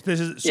 Oh, okay.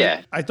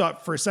 I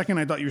thought for a second,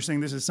 you were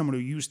saying this is someone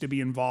who used to be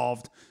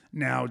involved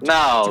now.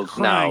 No.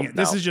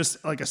 This is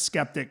just like a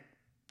skeptic.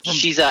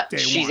 She's a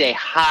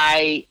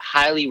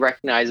highly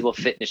recognizable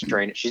fitness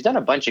trainer. She's done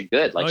a bunch of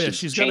good.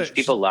 She's changed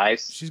people's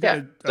lives. She's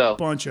got a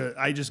bunch of.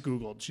 I just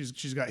Googled.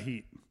 She's got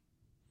heat.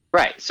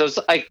 Right. So it's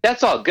like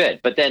that's all good.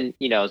 But then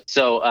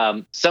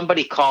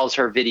somebody calls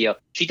her video.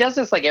 She does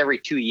this like every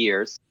 2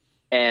 years,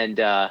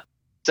 and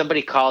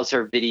somebody calls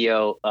her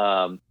video.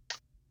 What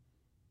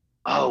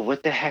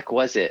the heck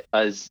was it?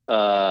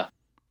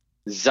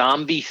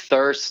 Zombie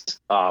thirst.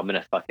 Oh, I'm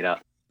gonna fuck it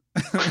up.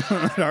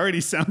 It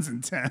already sounds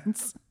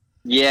intense.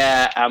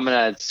 Yeah, I'm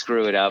gonna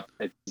screw it up.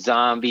 It's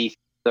zombie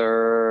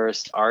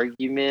thirst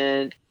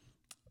argument.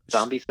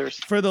 Zombie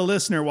thirst. For the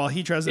listener, while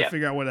he tries to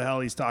figure out what the hell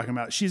he's talking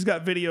about, she's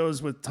got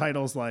videos with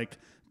titles like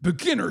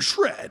 "Beginner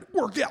Shred,"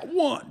 "Workout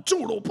 1,"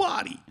 "Total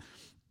Body."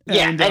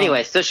 And,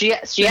 anyway, so she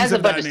has a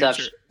bunch of stuff.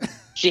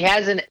 She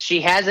has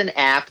an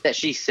app that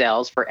she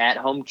sells for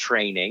at-home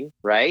training,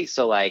 right?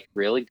 So like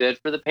really good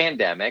for the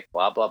pandemic.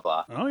 Blah blah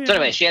blah. Oh, yeah. So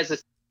anyway, she has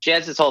this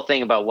whole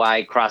thing about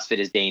why CrossFit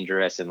is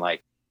dangerous and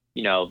like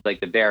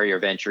the barrier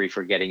of entry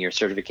for getting your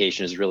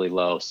certification is really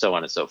low, so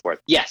on and so forth.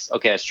 Yes,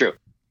 okay, that's true.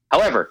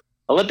 However,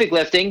 Olympic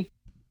lifting,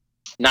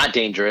 not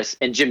dangerous.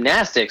 And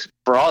gymnastics,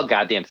 for all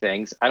goddamn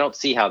things, I don't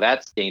see how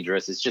that's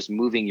dangerous. It's just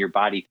moving your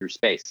body through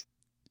space,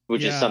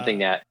 which is something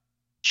that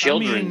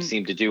children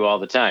seem to do all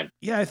the time.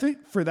 Yeah, I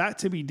think for that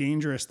to be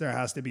dangerous, there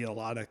has to be a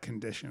lot of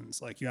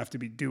conditions. Like you have to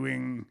be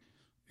doing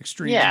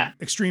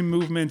extreme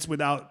movements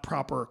without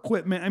proper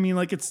equipment. I mean,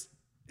 like it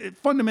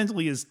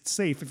fundamentally is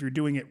safe if you're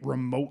doing it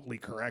remotely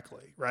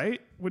correctly,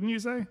 right? Wouldn't you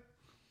say?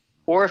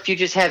 Or if you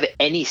just have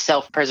any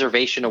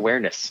self-preservation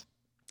awareness.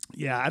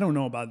 Yeah, I don't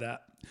know about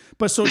that.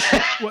 But so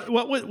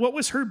what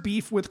was her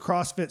beef with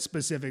CrossFit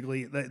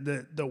specifically?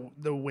 The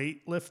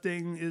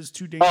weightlifting is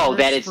too dangerous? Oh,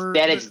 that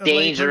it's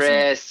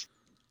dangerous.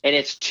 And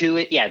it's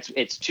too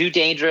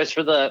dangerous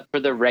for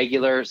the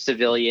regular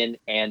civilian,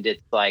 and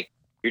it's like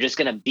you're just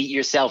gonna beat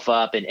yourself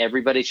up, and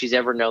everybody she's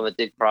ever known that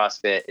did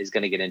CrossFit is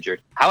gonna get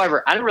injured.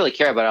 However, I don't really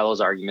care about all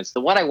those arguments. The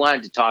one I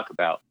wanted to talk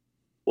about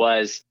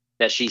was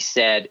that she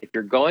said, if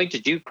you're going to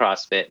do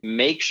CrossFit,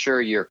 make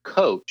sure your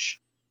coach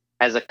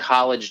has a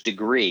college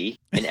degree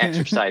in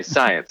exercise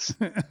science.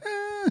 Okay.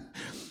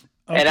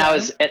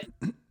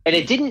 And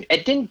it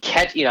didn't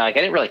catch, I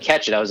didn't really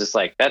catch it. I was just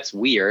like, that's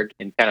weird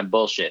and kind of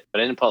bullshit.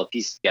 But I didn't pull the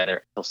pieces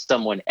together until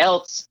someone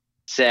else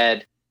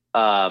said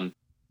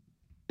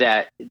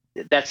that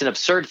that's an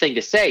absurd thing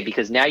to say,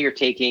 because now you're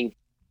taking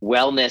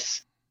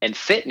wellness and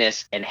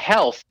fitness and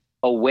health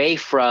away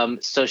from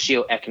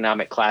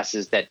socioeconomic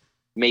classes that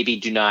maybe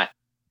do not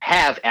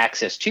have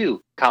access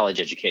to college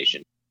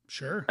education.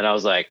 Sure. And I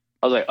was like,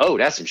 oh,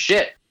 that's some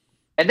shit.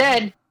 And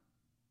then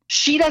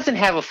she doesn't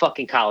have a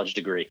fucking college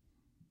degree.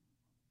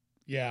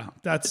 Yeah,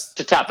 that's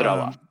to top it all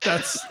off.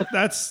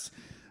 That's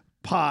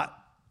pot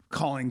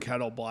calling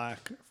kettle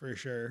black for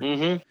sure.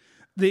 Mm-hmm.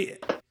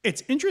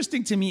 It's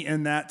interesting to me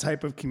in that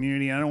type of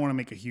community. I don't want to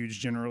make a huge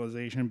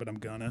generalization, but I'm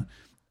gonna.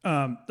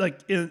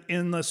 Like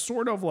in the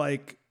sort of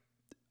like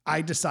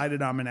I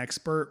decided I'm an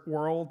expert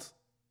world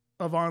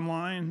of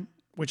online,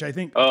 which I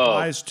think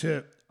applies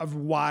to a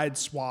wide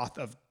swath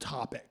of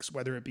topics,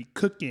 whether it be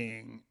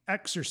cooking,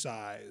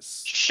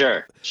 exercise.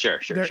 Sure.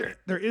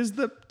 There is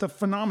the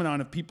phenomenon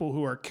of people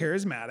who are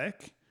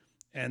charismatic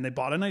and they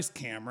bought a nice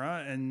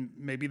camera and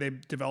maybe they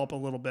develop a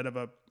little bit of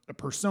a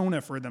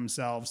persona for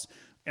themselves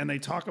and they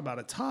talk about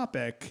a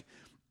topic,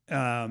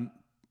 but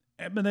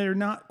they're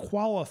not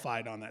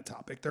qualified on that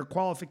topic. Their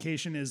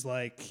qualification is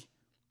like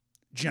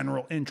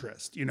general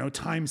interest,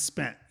 time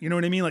spent, you know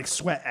what I mean? Like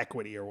sweat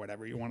equity or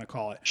whatever you want to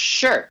call it.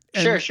 Sure.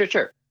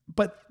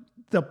 But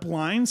the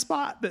blind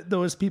spot that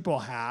those people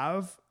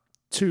have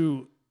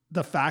to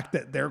the fact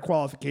that their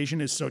qualification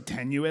is so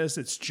tenuous,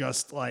 it's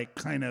just like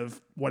kind of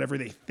whatever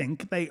they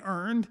think they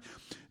earned,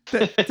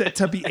 that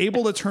to be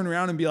able to turn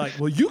around and be like,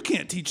 well, you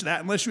can't teach that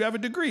unless you have a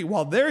degree,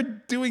 while they're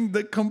doing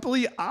the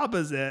complete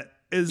opposite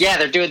is. Yeah,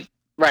 they're doing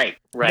right.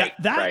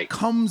 That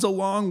comes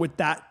along with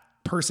that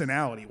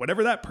personality,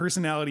 whatever that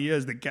personality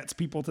is that gets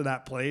people to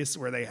that place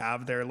where they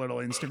have their little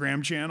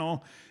Instagram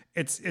channel.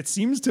 It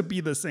seems to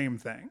be the same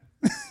thing,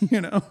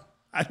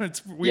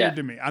 It's weird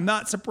to me. I'm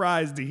not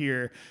surprised to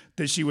hear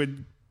that she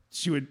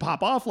would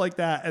pop off like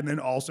that and then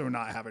also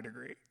not have a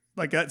degree.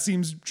 Like that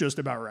seems just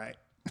about right.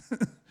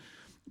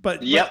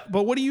 But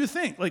what do you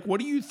think? Like, what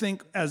do you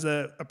think as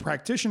a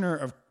practitioner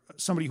of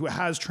somebody who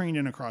has trained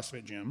in a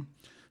CrossFit gym,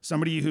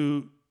 somebody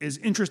who is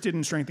interested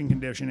in strength and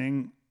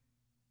conditioning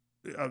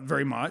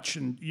very much,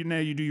 and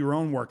you do your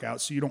own workouts,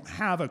 so you don't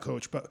have a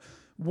coach, but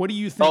what do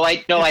you think? Oh,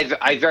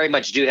 I very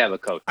much do have a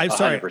coach.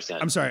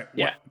 100%. I'm sorry.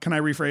 Yeah. Can I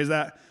rephrase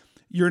that?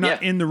 You're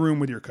not in the room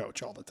with your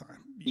coach all the time.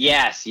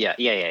 Yes. Yeah.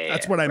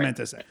 That's what I meant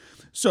to say.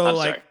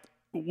 So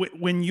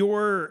when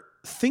you're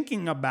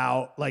thinking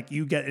about, like,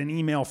 you get an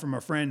email from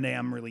a friend, hey,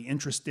 I'm really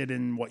interested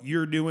in what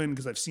you're doing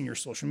because I've seen your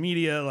social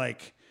media,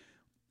 like,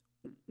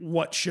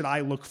 what should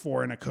I look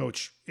for in a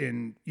coach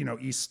in,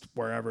 East,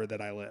 wherever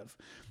that I live?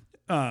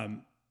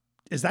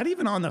 Is that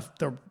even on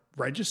the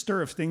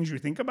register of things you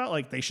think about?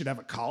 Like they should have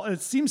a college?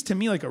 It seems to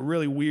me like a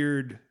really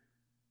weird.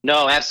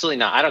 No, absolutely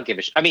not. I don't give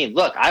a shit. I mean,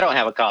 look, I don't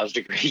have a college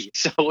degree,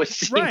 so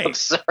it's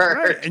absurd.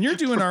 Right. And you're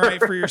doing all right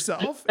for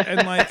yourself.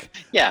 And like,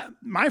 yeah,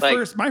 my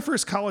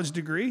first college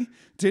degree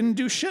didn't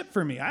do shit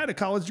for me. I had a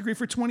college degree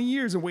for 20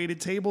 years and waited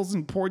tables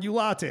and poured you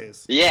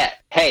lattes. Yeah.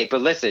 Hey,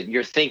 but listen,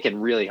 you're thinking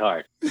really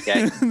hard.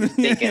 Okay. You're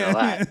thinking a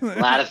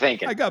lot of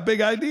thinking. I got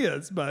big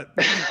ideas, but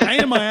I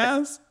am my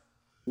ass.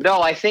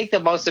 No, I think the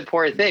most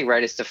important thing,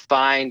 right, is to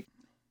find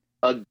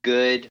a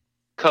good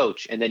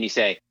coach. And then you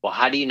say, well,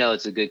 how do you know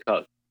it's a good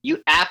coach?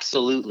 You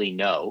absolutely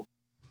know.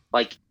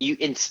 Like, you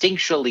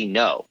instinctually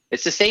know.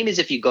 It's the same as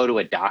if you go to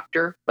a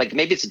doctor. Like,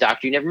 maybe it's a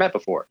doctor you never met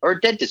before or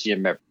a dentist you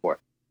never met before.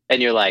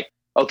 And you're like,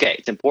 okay,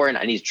 it's important.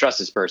 I need to trust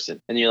this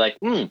person. And you're like,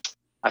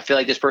 I feel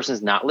like this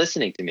person's not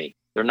listening to me.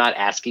 They're not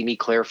asking me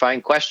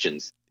clarifying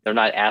questions. They're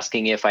not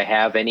asking if I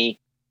have any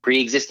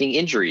pre-existing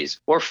injuries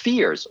or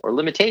fears or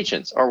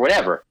limitations or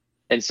whatever.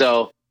 And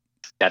so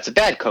that's a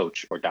bad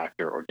coach or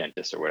doctor or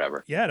dentist or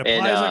whatever. Yeah,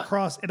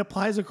 it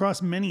applies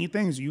across many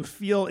things. You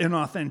feel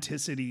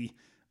inauthenticity.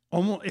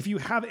 Almost, if you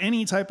have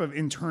any type of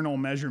internal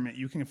measurement,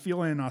 you can feel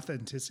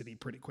inauthenticity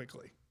pretty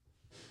quickly.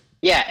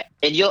 Yeah,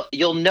 and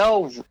you'll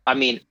know. I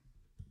mean,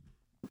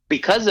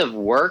 because of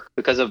work,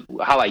 because of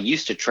how I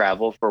used to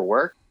travel for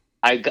work,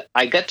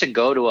 I got to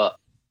go to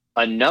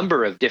a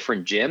number of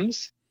different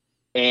gyms,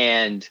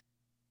 and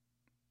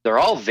they're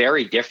all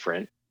very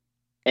different.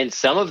 And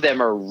some of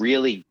them are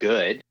really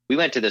good. We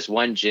went to this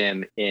one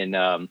gym in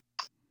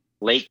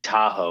Lake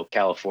Tahoe,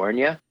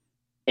 California,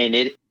 and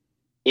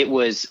it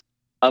was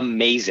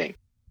amazing.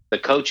 The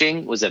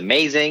coaching was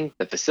amazing.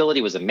 The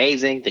facility was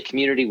amazing. The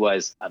community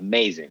was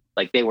amazing.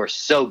 Like, they were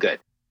so good.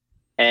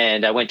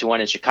 And I went to one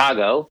in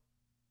Chicago,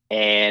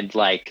 and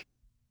like,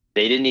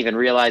 they didn't even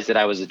realize that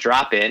I was a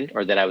drop-in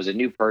or that I was a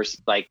new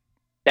person. Like,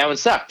 that one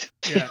sucked.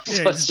 Yeah,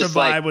 so the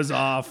vibe was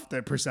off.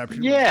 The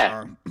perception was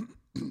off.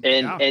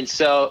 And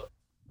so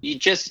you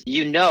just,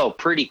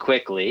 pretty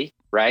quickly,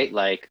 right?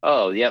 Like,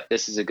 oh, yep,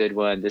 this is a good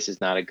one. This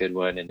is not a good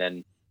one. And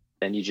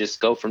then you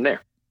just go from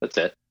there. That's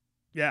it.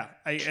 Yeah.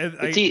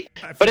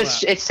 But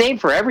it's same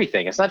for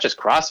everything. It's not just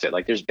CrossFit.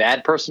 Like, there's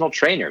bad personal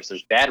trainers.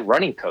 There's bad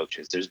running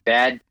coaches. There's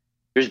bad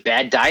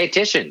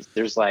dietitians.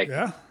 There's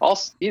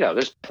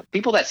there's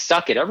people that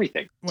suck at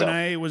everything. When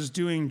I was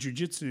doing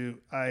jiu-jitsu,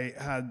 I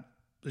had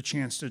the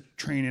chance to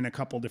train in a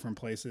couple different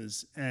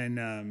places,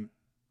 and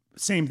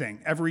same thing.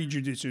 Every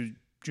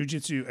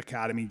jiu-jitsu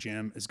academy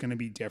gym is going to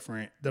be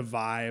different. The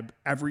vibe,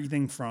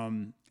 everything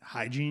from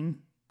hygiene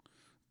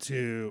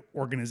to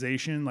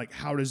organization, like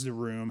how's the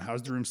room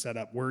set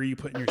up? Where are you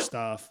putting your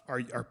stuff?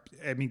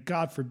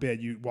 God forbid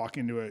you walk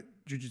into a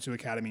jiu-jitsu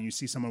academy and you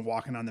see someone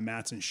walking on the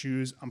mats in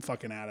shoes. I'm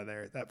fucking out of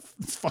there.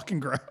 That's fucking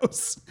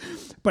gross.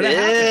 But it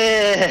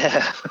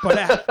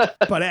happens.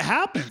 But it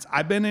happens.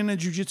 I've been in a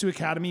jiu-jitsu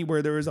academy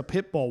where there was a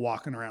pit bull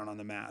walking around on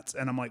the mats,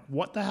 and I'm like,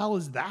 what the hell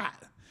is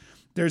that?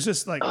 There's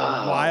just like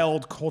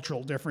wild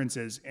cultural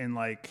differences in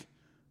like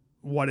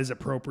what is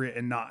appropriate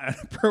and not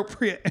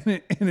appropriate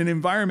in an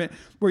environment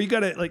where you got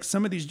to, like,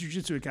 some of these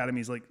jiu-jitsu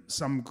academies, like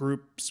some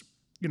groups,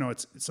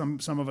 it's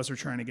some of us are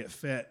trying to get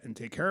fit and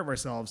take care of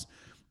ourselves.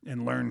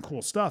 and learn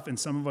cool stuff. And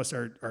some of us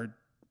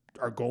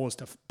our goal is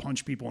to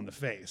punch people in the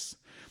face.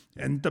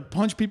 And the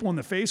punch people in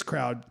the face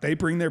crowd, they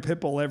bring their pit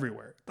bull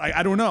everywhere.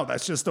 I don't know.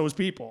 That's just those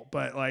people.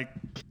 But like,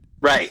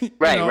 right.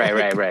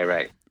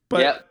 But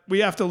Yep.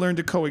 we have to learn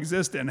to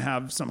coexist and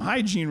have some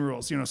hygiene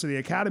rules, So the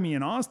academy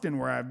in Austin,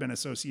 where I've been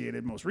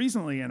associated most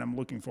recently, and I'm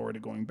looking forward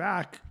to going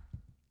back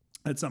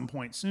at some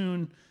point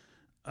soon,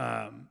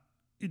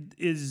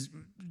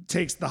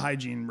 takes the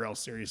hygiene real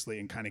seriously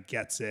and kind of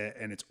gets it,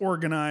 and it's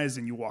organized,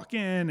 and you walk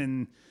in,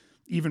 and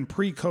even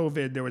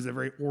pre-COVID, there was a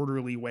very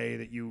orderly way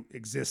that you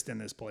exist in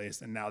this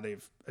place, and now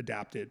they've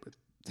adapted with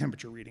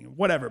temperature reading and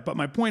whatever. But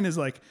my point is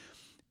like,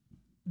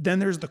 then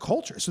there's the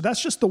culture. So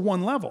that's just the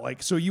one level.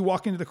 Like, so you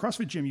walk into the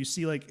CrossFit gym, you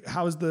see like,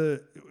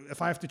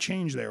 if I have to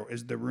change there,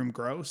 is the room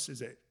gross?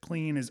 Is it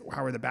clean?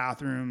 How are the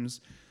bathrooms?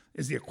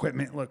 Is the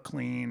equipment look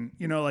clean?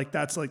 Like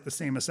that's like the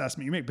same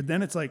assessment you make. But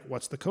then it's like,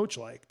 what's the coach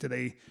like? Do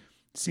they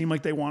seem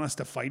like they want us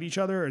to fight each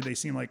other, or they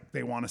seem like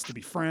they want us to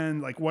be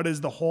friends? Like, what is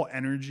the whole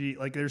energy?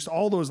 Like, there's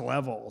all those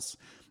levels,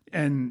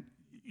 and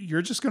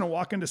you're just going to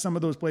walk into some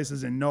of those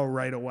places and know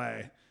right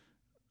away,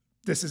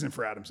 this isn't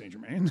for Adam St.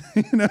 Germain,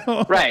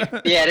 Right.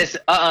 Yeah. This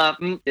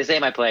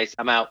ain't my place.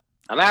 I'm out.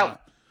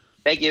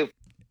 Thank you.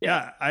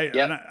 Yeah.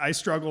 I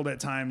struggled at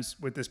times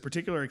with this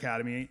particular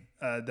academy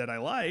that I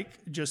like,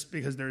 just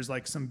because there's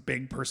like some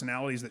big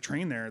personalities that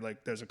train there.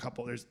 Like there's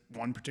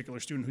one particular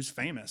student who's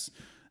famous,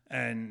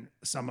 and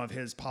some of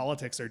his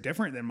politics are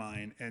different than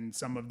mine. And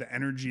some of the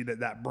energy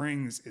that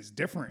brings is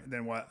different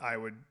than what I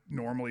would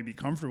normally be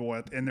comfortable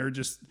with. And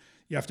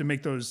you have to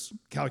make those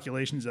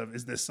calculations of,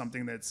 is this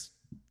something that's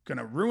going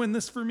to ruin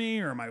this for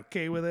me, or am I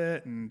okay with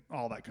it, and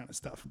all that kind of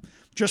stuff.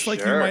 Just like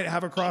you might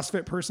have a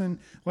CrossFit person.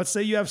 Let's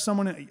say you have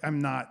someone, I'm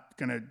not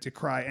going to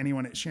decry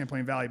anyone at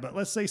Champlain Valley, but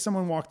let's say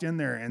someone walked in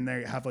there and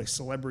they have like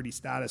celebrity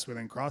status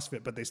within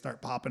CrossFit, but they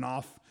start popping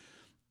off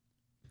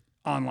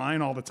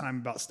online all the time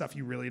about stuff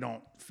you really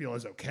don't feel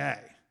is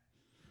okay.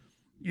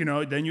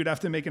 Then you'd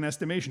have to make an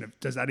estimation of,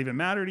 does that even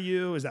matter to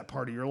you? Is that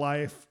part of your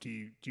life? Do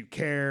you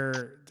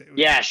care?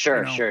 Yeah,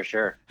 sure.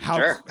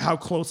 How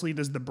closely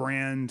does the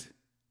brand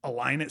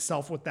align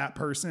itself with that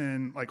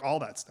person? Like all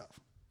that stuff.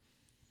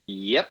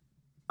 Yep.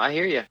 I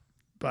hear you.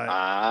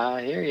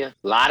 A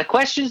lot of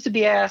questions to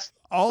be asked.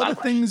 All the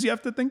things you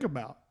have to think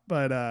about.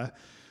 But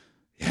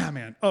yeah,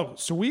 man. Oh,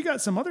 so we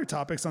got some other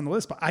topics on the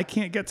list, but I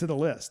can't get to the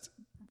list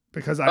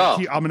because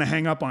I'm going to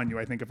hang up on you,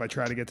 I think, if I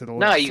try to get to the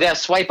list. No, you got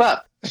to swipe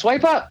up.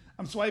 Swipe up.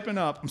 I'm swiping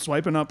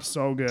up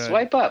so good.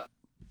 Swipe up.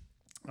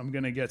 I'm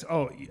going to get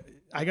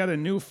I got a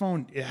new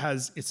phone.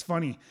 It's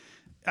funny.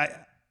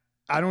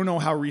 I don't know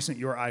how recent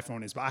your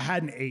iPhone is, but I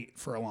had an 8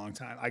 for a long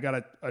time. I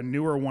got a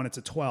newer one. It's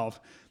a 12.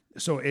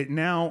 So it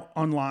now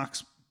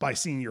unlocks by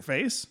seeing your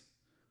face.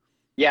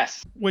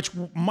 Yes. Which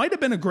might have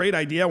been a great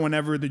idea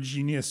whenever the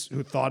genius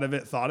who thought of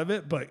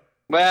it. But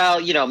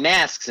well,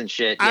 masks and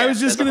shit. I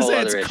was just going to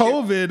say it's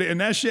COVID, and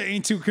that shit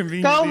ain't too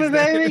convenient. COVID,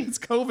 baby. It's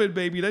COVID,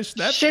 baby. That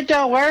shit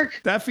don't work.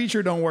 That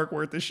feature don't work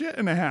worth a shit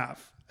and a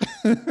half.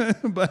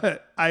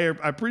 But I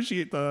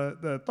appreciate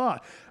the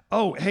thought.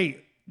 Oh,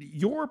 hey.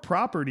 Your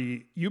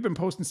property, you've been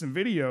posting some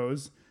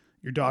videos,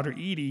 your daughter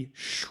Edie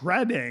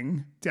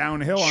shredding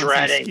downhill on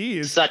some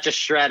skis. Such a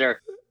shredder.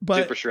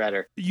 Super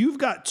shredder. You've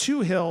got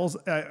 2 hills,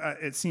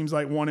 it seems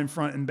like, one in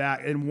front and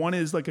back, and one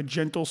is like a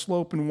gentle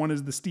slope and one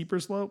is the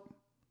steeper slope.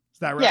 Is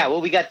that right? Yeah,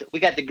 well, we got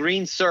the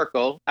green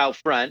circle out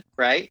front,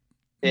 right?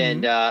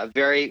 And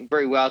very,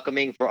 very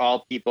welcoming for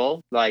all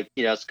people. Like,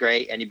 it's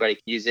great. Anybody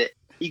can use it.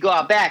 You go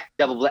out back,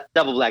 double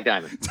black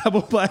diamond.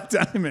 Double black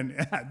diamond.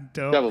 Yeah,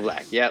 dope. Double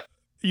black, yep.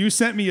 You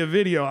sent me a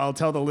video. I'll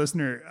tell the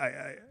listener.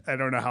 I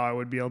don't know how I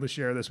would be able to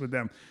share this with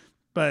them,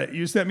 but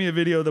you sent me a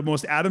video, the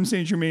most Adam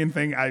St. Germain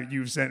thing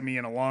you've sent me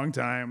in a long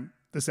time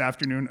this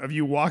afternoon, of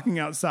you walking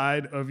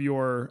outside of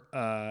your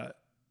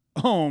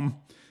home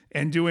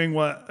and doing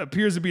what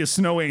appears to be a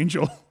snow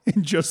angel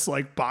in just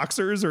like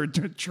boxers or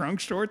trunk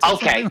shorts.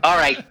 Okay. All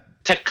right.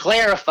 To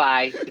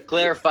clarify.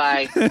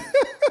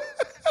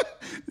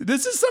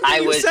 This is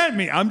something you sent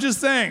me. I'm just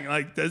saying,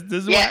 like, this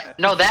is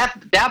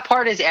that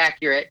part is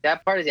accurate.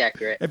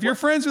 If you're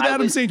friends with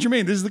Adam St.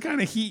 Germain, this is the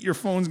kind of heat your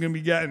phone's going to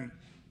be getting.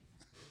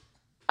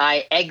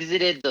 I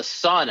exited the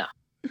sauna.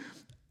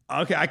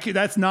 Okay,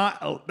 that's not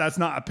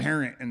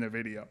apparent in the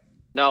video.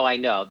 No, I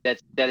know.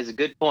 That is a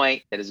good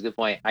point. I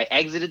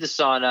exited the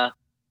sauna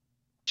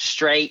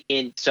straight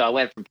in. So I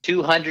went from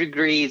 200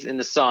 degrees in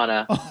the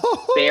sauna,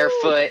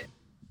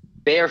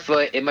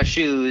 barefoot in my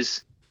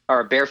shoes,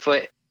 or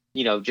barefoot,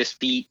 just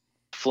feet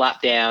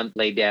flop down,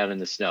 lay down in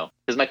the snow.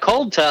 Because my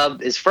cold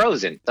tub is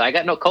frozen. So I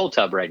got no cold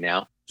tub right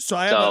now. So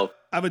I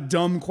have a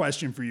dumb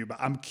question for you, but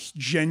I'm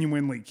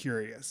genuinely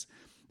curious.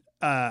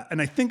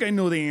 And I think I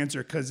know the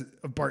answer because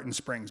of Barton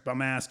Springs, but I'm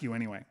going to ask you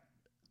anyway.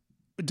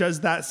 Does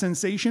that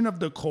sensation of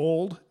the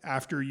cold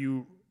after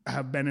you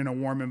have been in a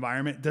warm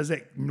environment, does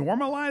it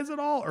normalize at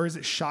all, or is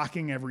it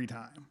shocking every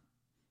time?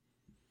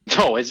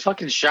 No, it's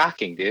fucking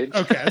shocking, dude.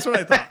 Okay, that's what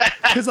I thought.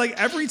 Because like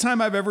every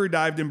time I've ever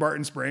dived in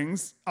Barton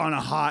Springs on a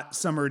hot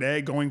summer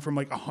day, going from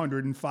like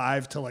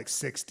 105 to like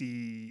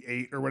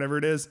 68 or whatever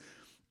it is,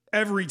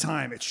 every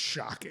time it's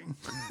shocking.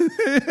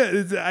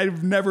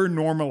 I've never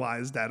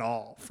normalized at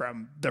all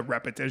from the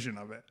repetition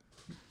of it.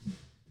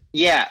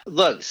 Yeah,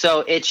 look,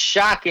 so it's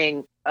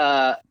shocking.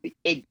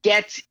 It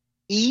gets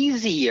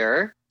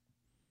easier,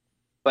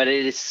 but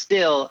it is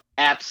still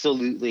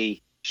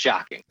absolutely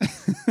shocking.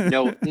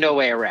 No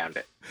way around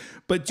it.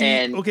 But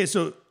okay,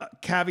 so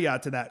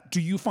caveat to that.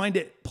 Do you find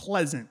it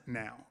pleasant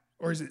now,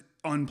 or is it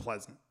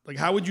unpleasant? Like,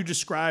 how would you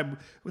describe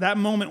that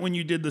moment when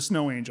you did the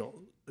snow angel?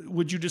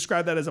 Would you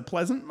describe that as a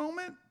pleasant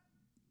moment?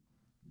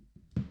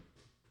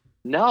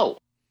 No.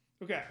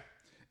 Okay.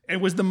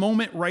 And was the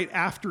moment right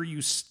after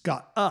you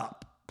got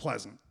up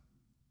pleasant?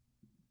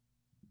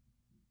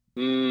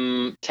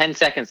 10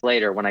 seconds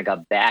later, when I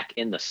got back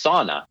in the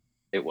sauna,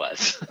 it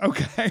was.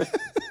 Okay.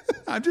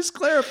 I'm just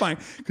clarifying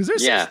because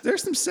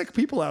there's some sick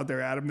people out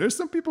there, Adam. There's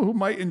some people who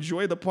might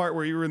enjoy the part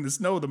where you were in the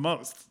snow the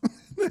most.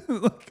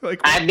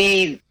 I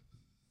mean,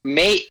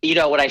 mate, you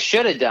know what I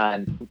should have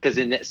done, because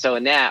in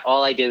that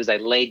all I did was I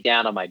laid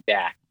down on my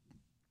back,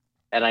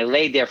 and I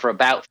laid there for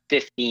about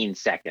 15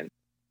 seconds.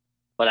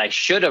 What I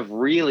should have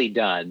really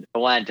done, I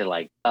wanted to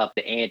like up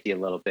the ante a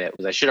little bit,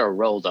 was I should have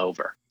rolled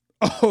over.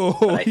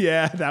 Oh,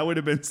 yeah, that would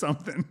have been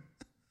something.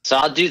 So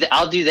I'll do that.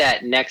 I'll do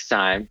that next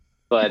time.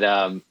 But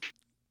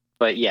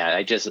yeah,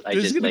 I just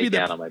laid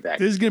down on my back.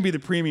 This is gonna be the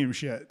premium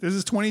shit. This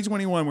is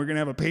 2021. We're gonna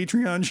have a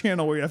Patreon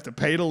channel where you have to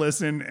pay to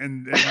listen,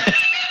 and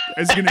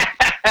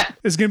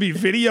it's gonna be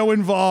video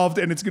involved,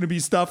 and it's gonna be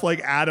stuff like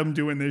Adam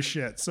doing this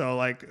shit. So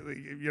like,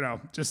 you know,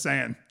 just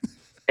saying.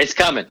 It's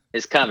coming.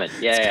 It's coming.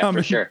 Yeah,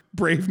 coming. For sure.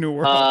 Brave New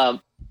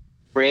World.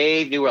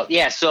 Brave New World.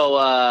 Yeah.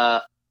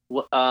 So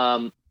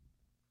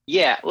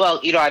yeah. Well,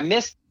 you know, I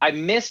missed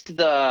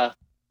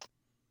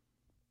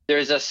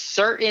there's a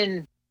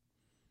certain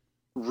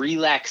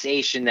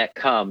relaxation that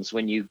comes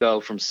when you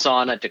go from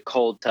sauna to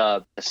cold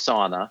tub to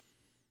sauna,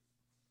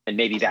 and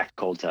maybe back to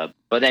cold tub.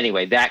 But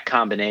anyway, that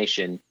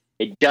combination,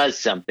 it does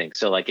something.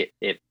 So like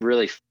it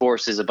really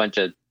forces a bunch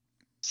of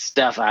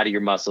stuff out of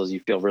your muscles.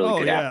 You feel really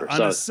good after.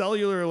 On a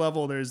cellular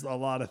level, there's a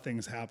lot of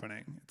things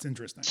happening. It's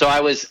interesting. So I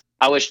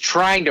was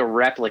trying to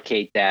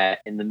replicate that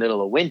in the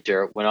middle of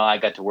winter when all I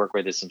got to work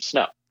with is some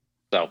snow.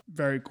 So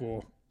very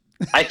cool.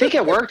 I think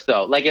it worked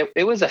though. Like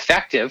it was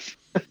effective.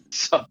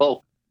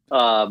 So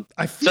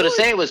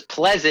say it was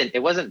pleasant, it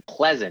wasn't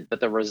pleasant, but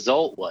the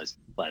result was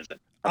pleasant.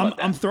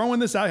 I'm throwing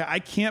this out here. I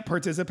can't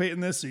participate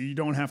in this, so you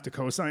don't have to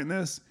co-sign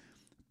this.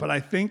 But I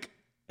think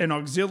an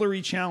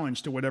auxiliary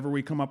challenge to whatever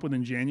we come up with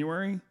in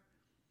January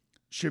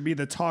should be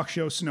the Talk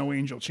Show Snow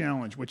Angel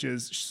Challenge, which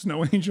is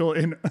Snow Angel,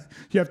 and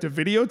you have to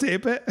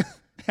videotape it. It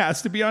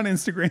has to be on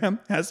Instagram.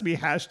 It has to be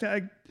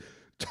hashtag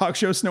Talk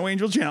Show Snow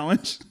Angel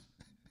Challenge.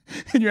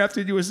 And you have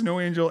to do a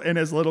snow angel in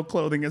as little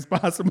clothing as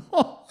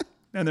possible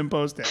and then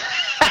post it.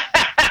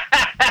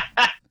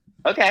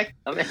 Okay.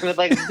 I would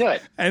like to do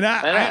it. And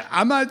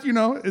I'm not, you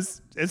know,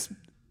 it's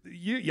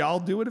y'all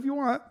do it if you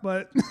want,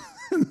 but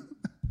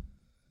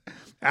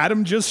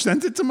Adam just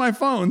sent it to my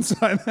phone, so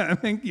I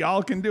think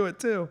y'all can do it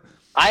too.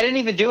 I didn't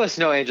even do a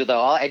snow angel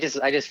though. I just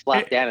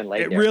flopped down and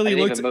laid there. It really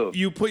looked.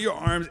 You put your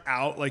arms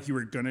out like you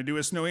were gonna do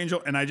a snow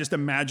angel, and I just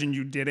imagined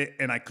you did it,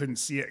 and I couldn't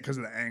see it because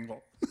of the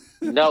angle.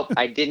 Nope,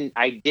 I didn't.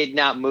 I did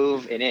not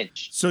move an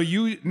inch. So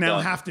you now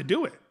have to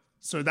do it.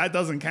 So that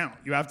doesn't count.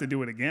 You have to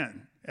do it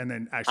again, and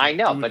then actually. I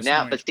know, but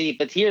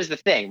here's the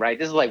thing, right?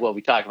 This is like what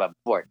we talked about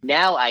before.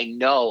 Now I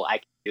know I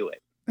can do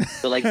it.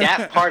 So like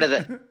that part of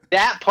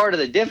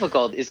the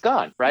difficult is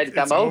gone, right?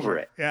 I'm over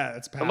it. Yeah,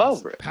 it's past. I'm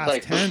over it.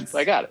 Past tense.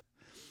 I got it.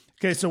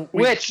 Okay, so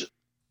yes.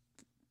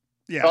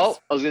 Oh,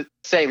 I was gonna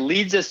say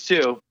leads us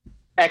to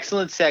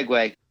excellent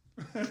segue.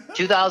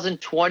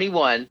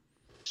 2021,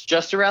 it's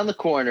just around the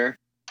corner.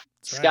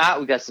 That's Scott, right.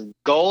 We got some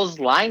goals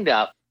lined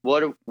up.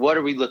 What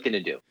are we looking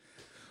to do?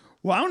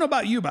 Well, I don't know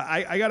about you, but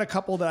I got a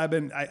couple that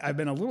I've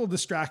been a little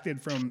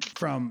distracted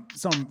from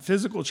some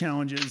physical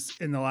challenges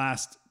in the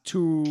last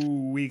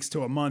 2 weeks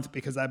to a month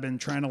because I've been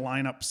trying to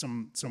line up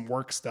some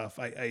work stuff.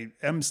 I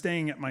am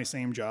staying at my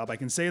same job. I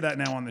can say that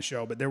now on the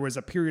show, but there was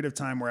a period of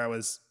time where I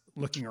was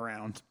looking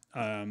around.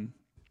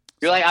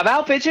 You're like, I'm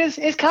out, bitches.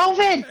 It's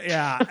COVID.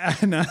 Yeah,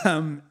 and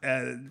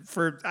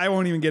I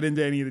won't even get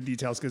into any of the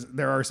details because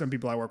there are some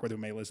people I work with who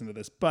may listen to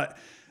this. But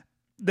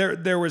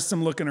there was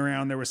some looking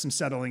around. There was some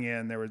settling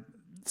in. There was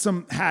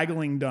some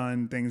haggling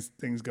done. Things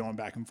going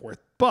back and forth.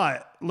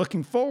 But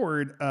looking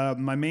forward,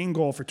 my main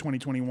goal for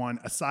 2021,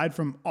 aside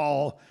from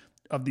all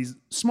of these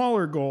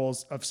smaller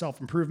goals of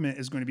self-improvement,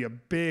 is going to be a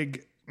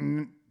big,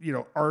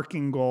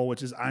 arcing goal,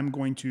 which is I'm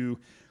going to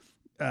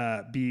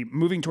be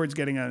moving towards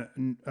getting a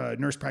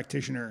nurse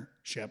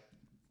practitionership.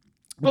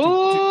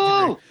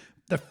 Ooh!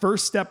 The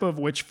first step of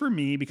which for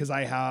me, because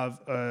I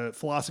have a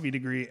philosophy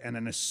degree and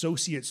an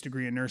associate's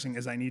degree in nursing,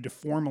 is I need to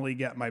formally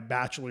get my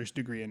bachelor's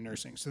degree in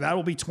nursing. So that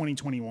will be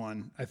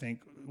 2021, I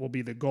think, will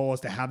be the goal, is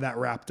to have that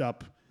wrapped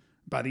up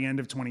by the end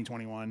of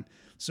 2021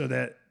 so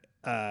that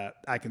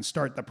I can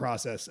start the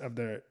process of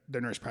the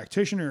nurse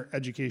practitioner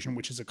education,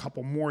 which is a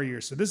couple more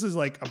years. So this is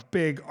like a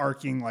big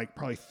arcing, like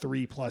probably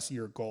 3+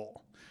 year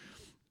goal.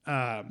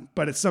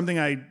 But it's something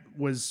I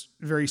was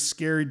very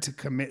scared to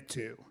commit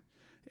to,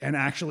 and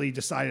actually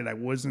decided I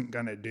wasn't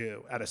going to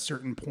do at a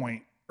certain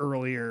point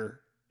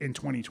earlier in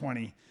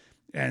 2020.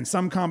 And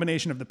some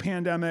combination of the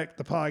pandemic,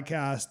 the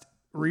podcast,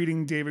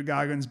 reading David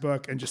Goggins'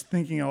 book, and just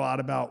thinking a lot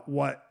about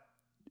what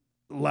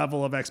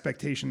level of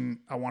expectation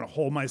I want to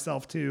hold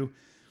myself to,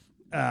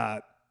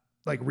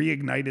 like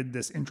reignited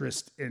this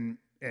interest in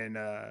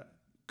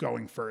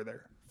going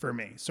further for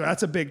me. So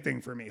that's a big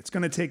thing for me. It's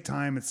going to take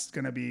time. It's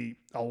going to be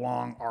a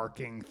long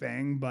arcing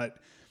thing, but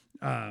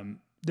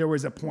there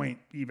was a point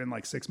even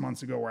like 6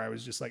 months ago where I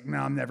was just like, no,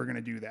 I'm never going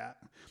to do that.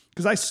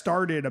 Because I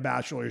started a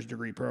bachelor's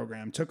degree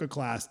program, took a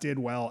class, did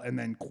well, and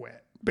then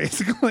quit.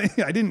 Basically,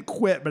 I didn't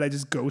quit, but I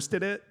just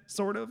ghosted it,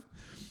 sort of.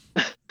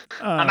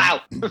 I'm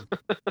out.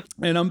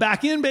 And I'm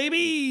back in,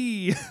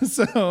 baby.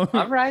 So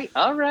all right.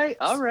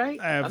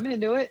 I'm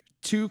into it.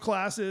 2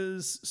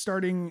 classes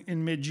starting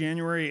in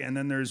mid-January, and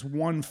then there's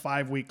 1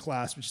 5-week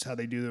class, which is how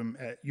they do them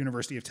at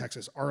University of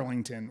Texas,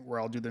 Arlington, where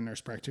I'll do the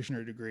nurse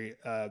practitioner degree.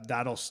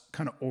 That'll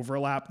kind of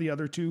overlap the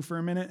other 2 for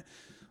a minute.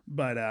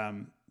 But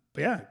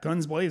yeah,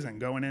 guns blazing,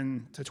 going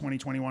into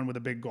 2021 with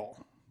a big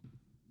goal.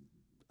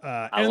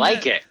 I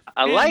like it.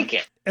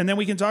 And then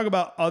we can talk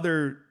about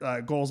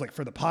other goals like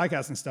for the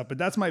podcast and stuff, but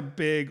that's my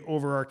big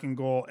overarching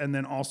goal. And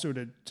then also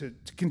to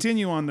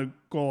continue on the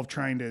goal of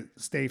trying to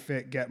stay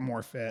fit, get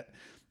more fit.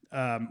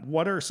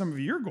 What are some of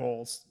your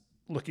goals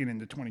looking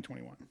into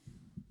 2021?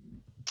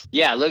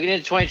 Yeah, looking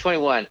into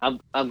 2021,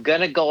 I'm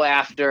going to go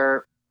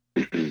after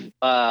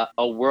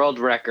a world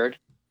record.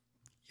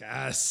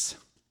 Yes.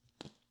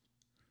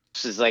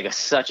 This is like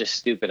such a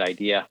stupid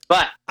idea,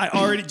 but I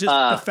already just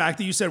the fact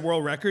that you said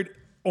world record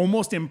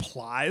almost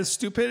implies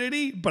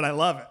stupidity, but I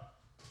love it.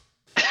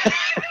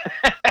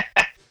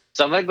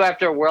 So I'm going to go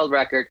after a world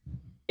record.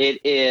 It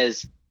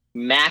is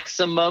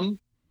maximum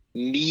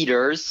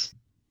meters.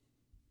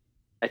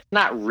 It's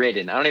not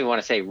ridden. I don't even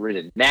want to say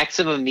ridden.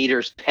 Maximum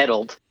meters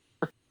pedaled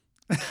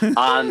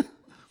on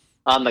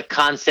the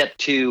Concept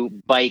 2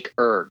 bike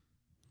erg.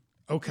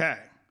 Okay.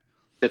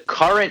 The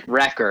current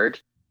record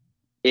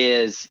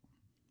is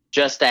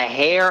just a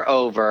hair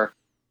over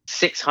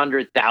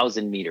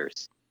 600,000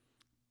 meters.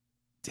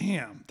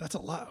 Damn, that's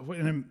a lot.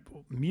 In a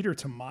meter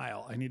to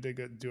mile, I need to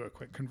go do a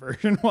quick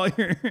conversion while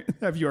you're.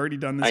 Have you already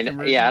done this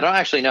conversion? Yeah, I don't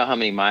actually know how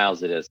many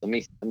miles it is. Let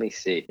me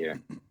see here.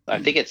 I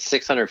think it's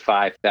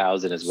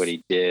 605,000 is what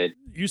he did.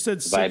 You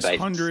said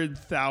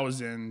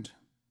 600,000.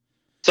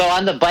 So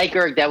on the bike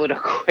erg, that would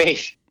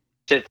equate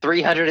to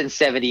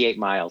 378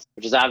 miles,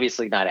 which is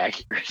obviously not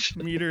accurate.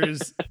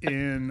 Meters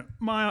in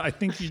mile. I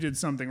think you did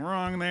something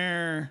wrong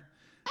there.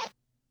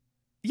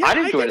 Yeah, I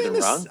didn't do anything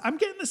wrong. I'm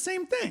getting the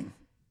same thing.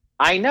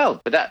 I know,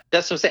 but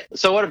that's what I'm saying.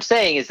 So what I'm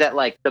saying is that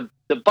like the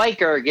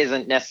bike erg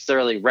isn't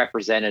necessarily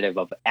representative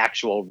of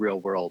actual real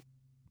world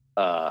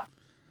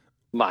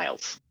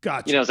miles.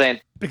 Gotcha. You know what I'm saying?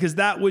 Because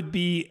that would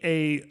be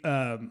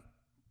a,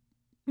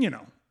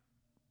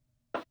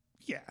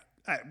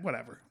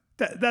 whatever.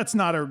 That's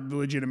not a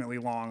legitimately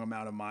long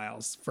amount of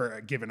miles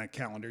for given a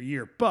calendar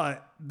year,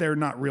 but they're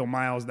not real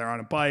miles. They're on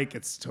a bike.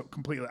 It's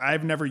completely.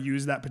 I've never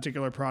used that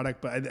particular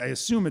product, but I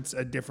assume it's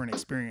a different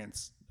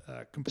experience.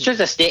 It's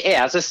just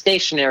it's a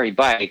stationary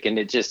bike, and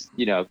it just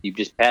you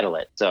just pedal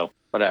it. So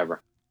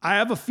whatever. I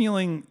have a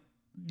feeling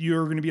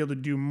you're going to be able to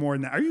do more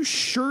than that. Are you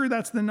sure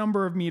that's the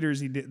number of meters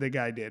the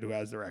guy did who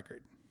has the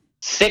record?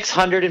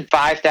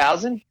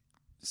 605,000.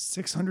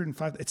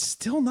 605. It's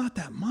still not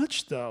that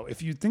much though.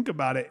 If you think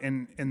about it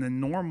in the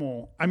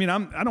normal, I mean,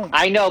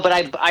 I know, but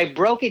I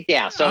broke it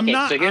down. So, okay,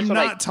 I'm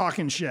not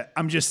talking shit.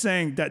 I'm just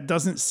saying that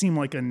doesn't seem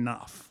like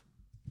enough.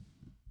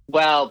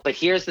 Well, but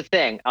here's the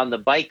thing on the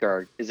bike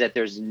erg is that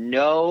there's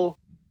no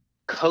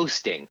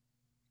coasting.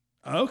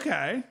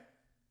 Okay.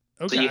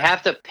 So you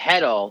have to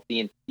pedal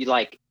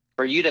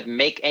for you to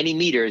make any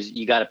meters,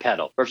 you got to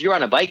pedal. Or if you're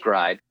on a bike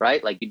ride,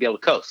 right? Like you'd be able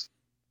to coast.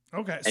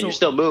 Okay. And you're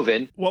still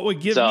moving. What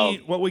would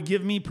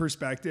give me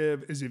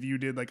perspective is if you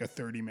did like a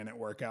 30-minute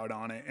workout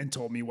on it and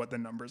told me what the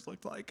numbers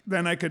looked like.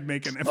 Then I could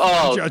make an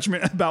informed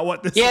judgment about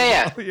what this is.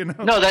 Yeah. You know?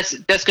 No, that's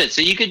good.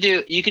 So you could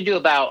do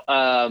about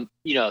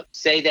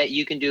say that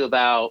you can do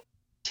about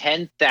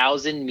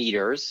 10,000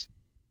 meters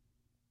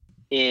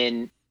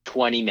in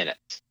 20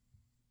 minutes.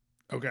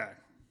 Okay.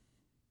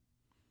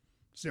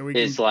 So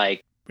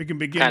we can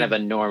begin kind of a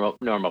normal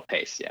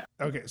pace, yeah.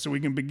 Okay, so we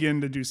can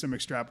begin to do some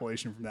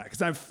extrapolation from that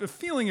because I have a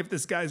feeling if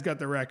this guy's got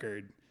the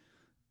record,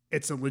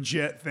 it's a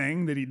legit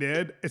thing that he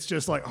did. It's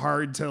just like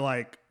hard to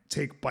like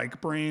take bike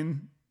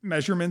brain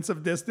measurements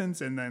of distance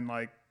and then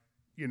like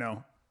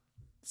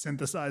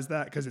synthesize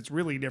that because it's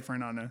really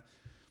different on a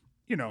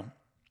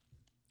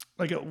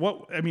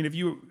if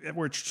you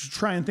were to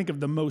try and think of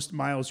the most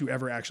miles you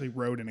ever actually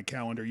rode in a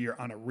calendar year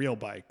on a real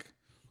bike.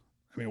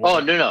 I mean,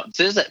 no.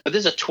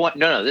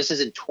 This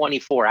isn't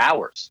 24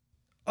 hours.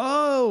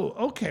 Oh,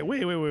 okay.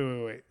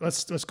 Wait.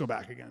 Let's go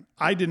back again.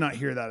 I did not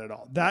hear that at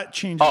all. That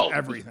changes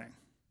everything.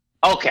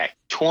 Okay.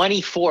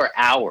 24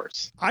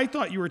 hours. I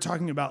thought you were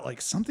talking about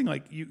like something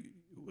like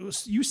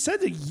you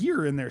said a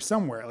year in there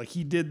somewhere. Like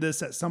he did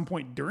this at some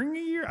point during a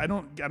year.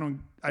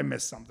 I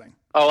missed something.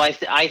 Oh, I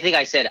think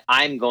I said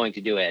I'm going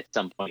to do it at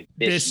some point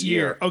this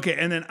year. Okay,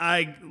 and then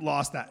I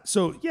lost that.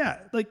 So yeah,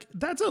 like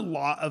that's a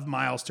lot of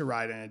miles to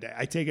ride in a day.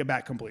 I take it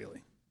back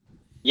completely.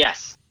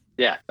 Yes.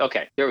 Yeah.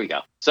 Okay. There we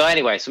go. So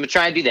anyway, so I'm gonna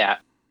try and do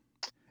that.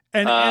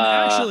 And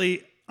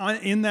actually,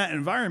 in that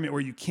environment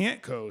where you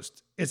can't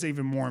coast, it's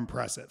even more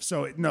impressive.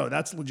 So no,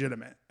 that's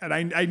legitimate. And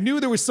I knew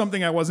there was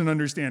something I wasn't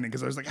understanding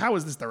because I was like, how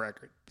is this the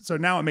record? So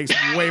now it makes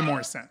way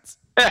more sense.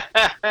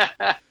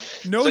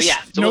 No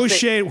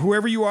shade.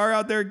 Whoever you are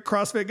out there,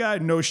 CrossFit guy,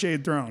 no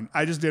shade thrown.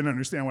 I just didn't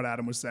understand what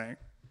Adam was saying.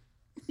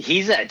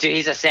 He's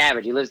a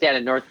savage. He lives down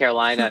in North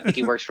Carolina. I think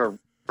he works for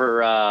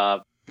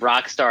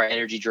Rockstar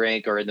Energy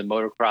Drink or in the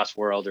motocross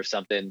world or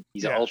something.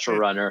 He's an ultra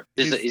runner.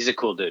 He's a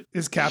cool dude.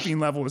 His caffeine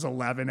level is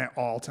 11 at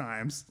all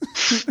times.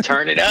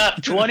 Turn it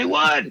up,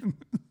 21.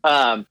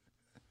 So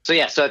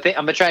yeah, so I think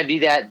I'm gonna try to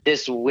do that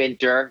this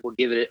winter. We'll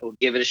give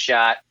it a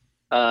shot.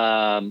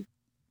 I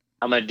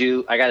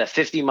got a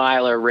 50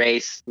 miler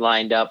race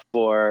lined up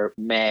for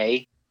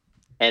May,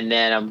 and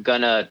then I'm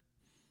gonna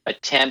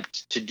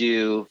attempt to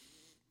do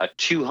a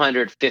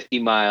 250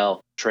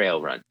 mile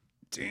trail run.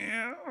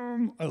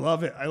 Damn, I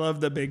love it. I love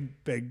the big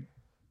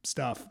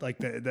stuff, like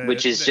the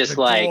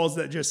goals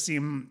that just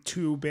seem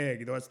too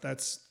big.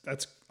 That's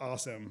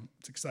awesome.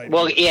 It's exciting.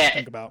 Well, yeah. To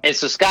think about. And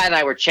so Scott and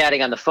I were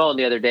chatting on the phone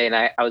the other day, and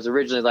I was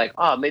originally like,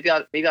 oh, maybe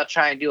I'll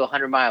try and do a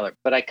 100 miler,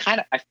 but I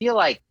feel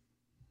like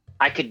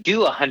I could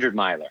do a 100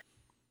 miler.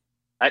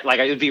 It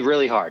would be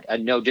really hard.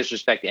 No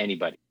disrespect to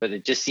anybody, but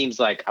it just seems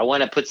like I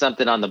want to put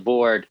something on the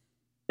board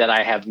that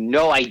I have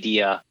no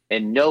idea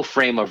and no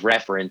frame of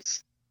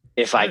reference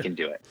if I can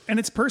do it. And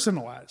it's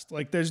personalized.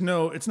 Like it's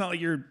not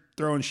like you're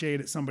throwing shade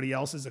at somebody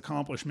else's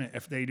accomplishment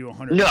if they do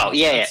 100. No, miles.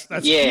 yeah,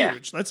 that's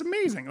huge. That's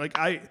amazing. Like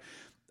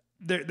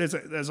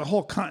there's a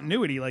whole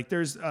continuity. Like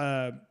there's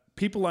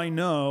people I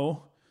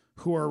know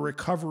who are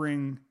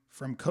recovering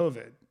from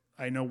COVID.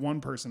 I know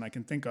one person I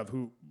can think of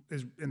who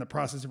is in the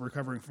process of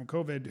recovering from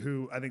COVID,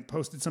 who I think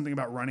posted something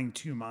about running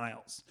 2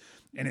 miles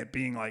and it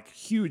being like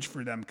huge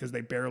for them because they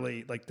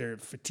barely, like their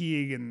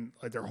fatigue and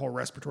like their whole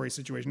respiratory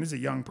situation. This is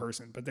a young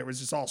person, but they was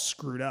just all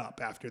screwed up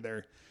after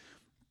their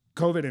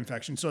COVID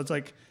infection. So it's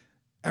like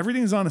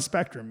everything's on a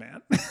spectrum,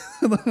 man.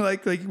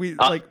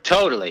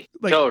 Totally.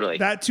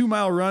 That 2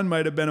 mile run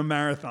might have been a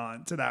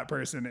marathon to that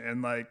person,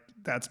 and like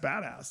that's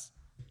badass.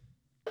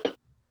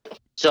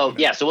 So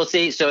yeah, so we'll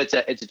see. So it's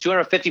a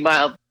 250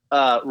 mile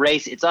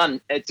race. It's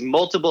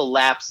multiple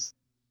laps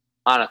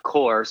on a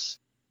course,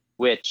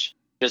 which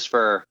just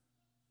for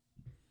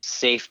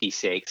safety's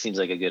sake seems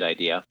like a good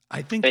idea.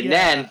 I think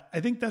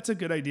that's a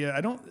good idea.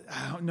 I don't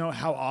know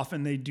how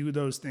often they do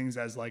those things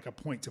as like a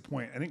point to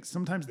point. I think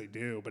sometimes they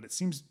do, but it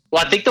seems.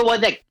 Well, I think the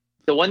one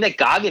that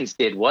Goggins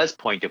did was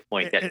point to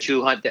point. That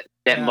 200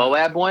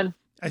 Moab one.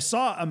 I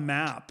saw a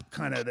map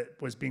kind of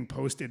that was being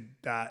posted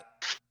that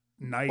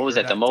night. What was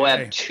that? The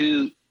Moab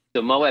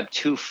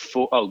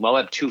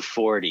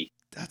 240.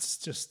 That's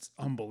just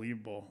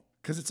unbelievable.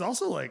 Because it's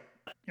also like,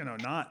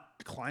 not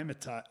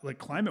climate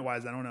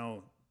wise. I don't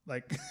know.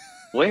 Like,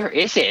 where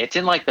is it? It's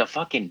in like the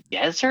fucking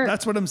desert.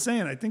 That's what I'm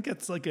saying. I think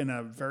it's like in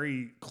a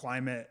very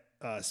climate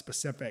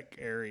specific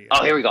area.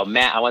 Oh, here we go.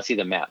 Matt, I want to see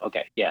the map.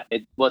 Okay. Yeah.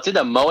 It's in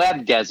the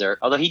Moab desert.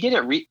 Although he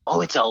didn't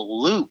it's a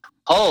loop.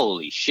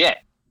 Holy shit.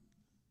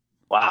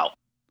 Wow.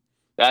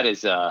 That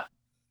is,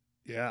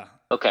 yeah.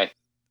 Okay.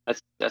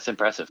 That's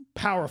impressive.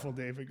 Powerful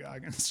David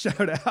Goggins.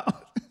 Shout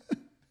out.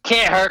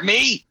 Can't hurt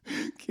me.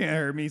 Can't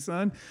hurt me,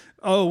 son.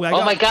 Oh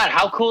my God.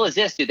 How cool is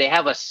this, dude? They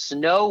have a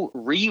snow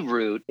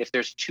reroute. If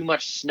there's too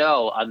much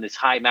snow on this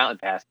high mountain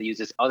pass, they use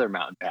this other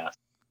mountain pass.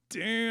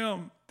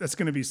 Damn. That's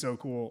going to be so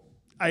cool.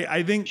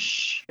 I think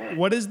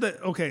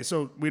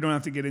so we don't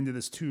have to get into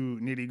this too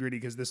nitty gritty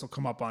because this will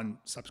come up on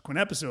subsequent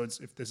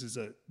episodes if this is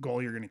a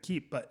goal you're going to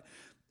keep. But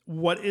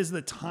what is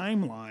the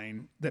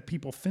timeline that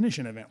people finish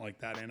an event like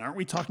that in? Aren't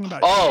we talking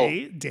about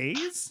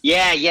days?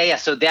 Yeah.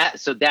 So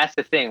that's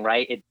the thing,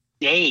 right? It's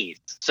days.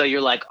 So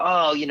you're like,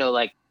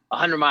 like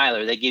 100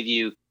 miler, they give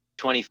you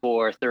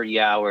 24, 30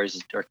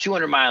 hours, or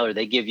 200 miler,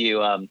 they give you,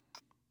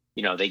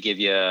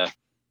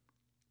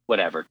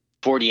 whatever,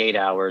 48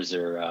 hours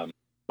or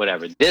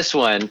whatever. This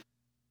one,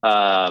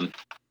 I'll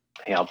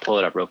pull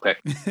it up real quick.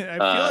 I feel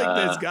like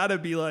there's got to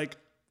be like.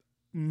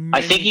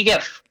 I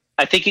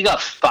think you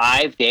got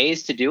 5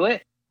 days to do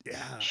it.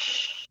 Yeah.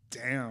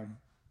 Damn.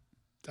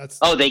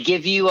 They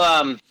give you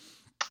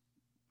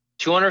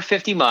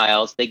 250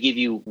 miles. They give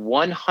you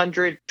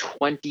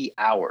 120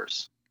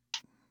 hours.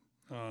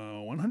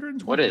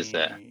 120. What is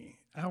that?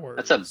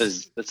 Hours.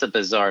 That's a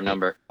bizarre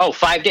number. Oh,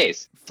 5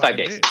 days. 5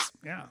 days.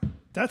 Yeah.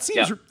 That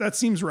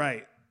seems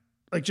right.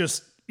 Like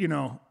just,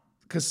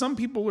 because some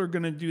people are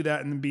going to do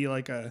that and be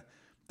like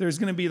there's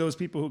going to be those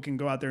people who can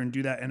go out there and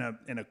do that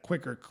in a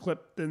quicker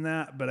clip than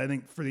that. But I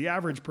think for the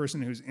average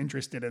person who's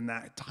interested in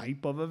that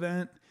type of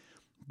event,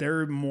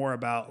 they're more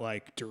about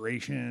like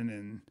duration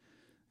and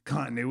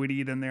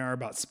continuity than they are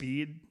about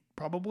speed,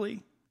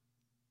 probably.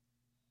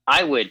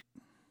 I would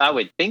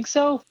would think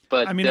so,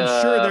 but I mean,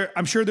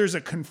 I'm sure there's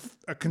a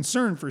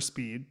concern for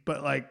speed,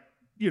 but like,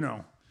 you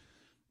know,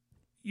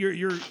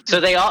 you're so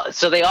they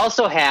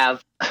also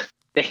have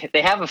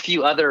they have a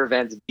few other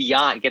events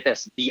beyond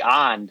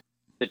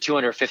the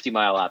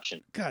 250-mile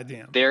option.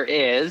 goddamn. There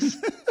is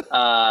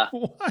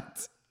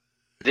What?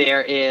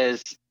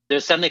 there's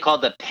something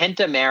called the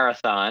Penta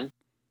Marathon,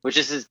 which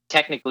is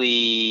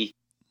technically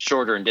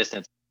shorter in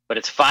distance, but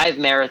it's 5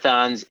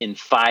 marathons in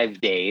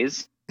 5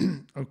 days.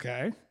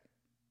 Okay.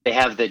 They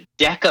have the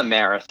Deca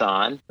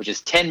Marathon, which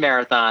is 10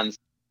 marathons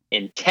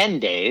in 10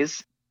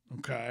 days.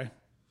 Okay.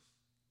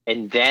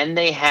 And then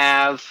they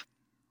have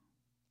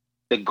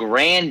the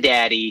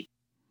granddaddy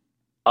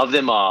of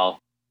them all,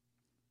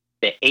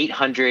 the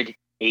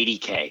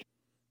 880K.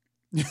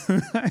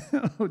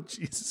 Oh,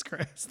 Jesus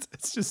Christ.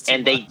 It's just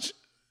And much.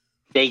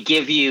 they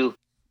give you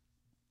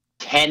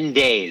 10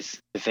 days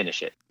to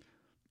finish it.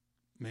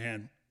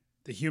 Man,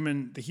 the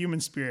human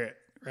spirit,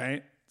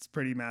 right? It's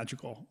pretty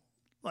magical.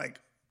 Like,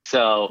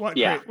 So,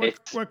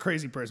 what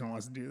crazy person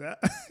wants to do that?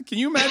 Can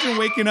you imagine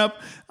waking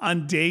up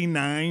on day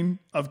 9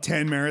 of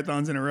 10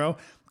 marathons in a row?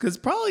 Because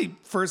probably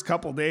first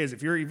couple days,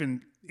 if you're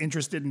even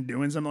interested in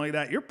doing something like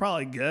that, you're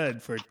probably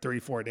good for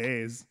 3-4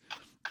 days.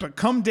 But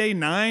come day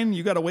 9,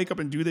 you got to wake up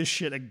and do this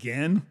shit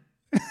again.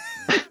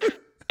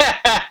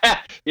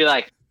 you're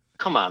like,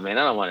 come on, man,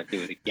 I don't want to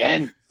do it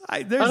again.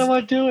 I There's don't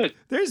want to do it.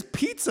 there's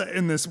pizza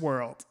in this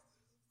world.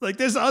 Like,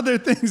 there's other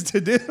things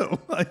to do.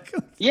 Like,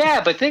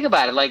 Yeah, but think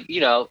about it. Like,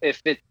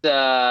 if it's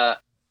like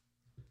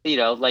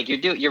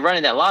you're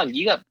running that long,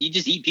 you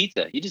just eat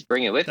pizza. You just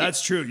bring it with you.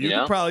 that's true. You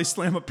could probably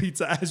slam a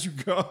pizza as you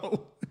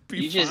go.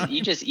 You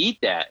just eat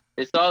that.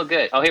 It's all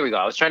good. Oh, here we go.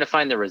 I was trying to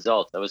find the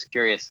results. I was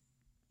curious.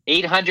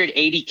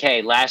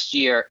 880K last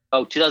year.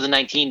 Oh,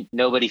 2019,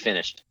 nobody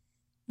finished.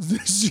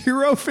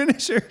 0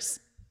 finishers.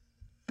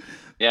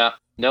 Yeah,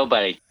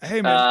 nobody.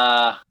 Hey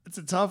man, that's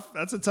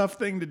a tough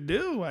thing to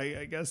do.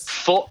 I guess.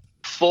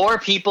 Four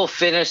people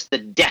finished the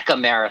Deca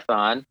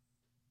Marathon.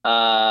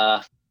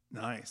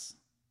 Nice.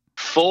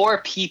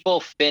 4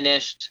 people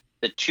finished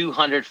the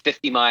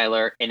 250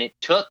 miler, and it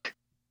took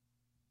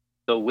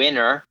the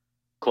winner,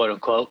 quote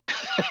unquote,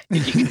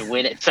 if you can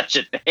win at such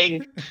a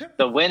thing.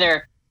 The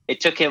winner,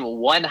 it took him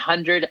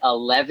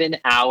 111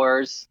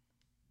 hours,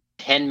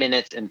 10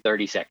 minutes, and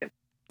 30 seconds.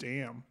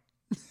 Damn.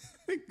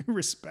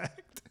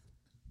 Respect.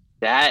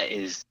 That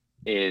is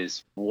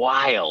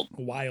wild.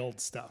 Wild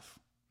stuff.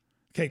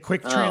 Okay,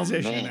 quick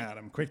transition,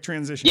 Adam. Quick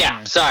transition. Yeah,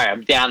 here. sorry, I'm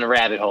down the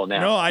rabbit hole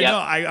now. No, I know.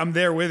 I'm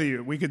there with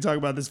you. We could talk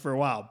about this for a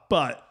while,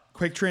 but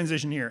quick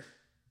transition here.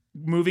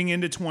 Moving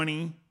into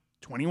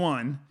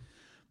 2021.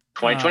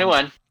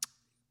 2021.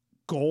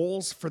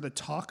 Goals for the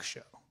talk show.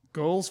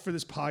 Goals for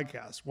this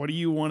podcast. What do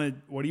you want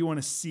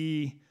to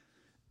see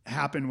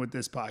happen with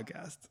this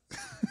podcast?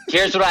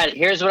 Here's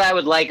what I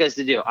would like us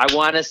to do. I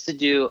want us to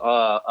do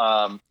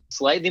a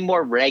slightly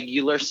more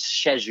regular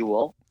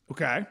schedule.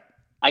 Okay.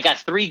 I got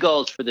 3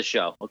 goals for the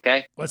show.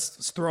 Okay.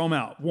 Let's throw them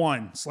out.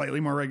 1, slightly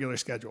more regular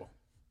schedule.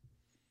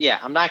 Yeah,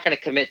 I'm not going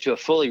to commit to a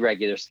fully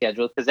regular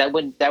schedule because that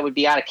would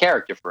be out of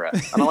character for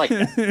us. I don't like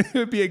that. It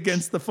would be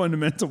against the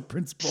fundamental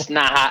principle.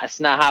 It's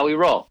not how we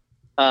roll.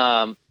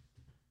 We're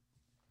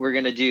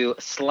going to do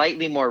a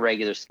slightly more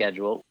regular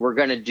schedule. We're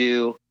going to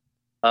do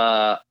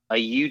a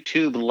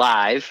YouTube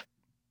live.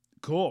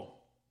 Cool.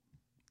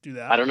 Do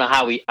that. I don't know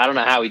how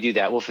we do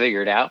that. We'll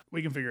figure it out.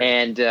 We can figure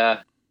it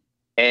out.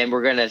 And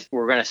we're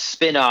gonna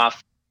spin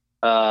off.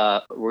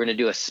 We're gonna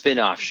do a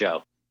spin-off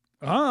show.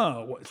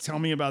 Oh, tell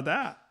me about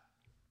that.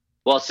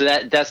 Well, so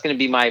that's gonna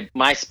be my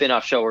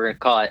spin-off show. We're gonna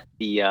call it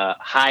the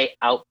High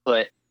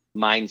Output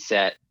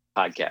Mindset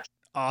Podcast.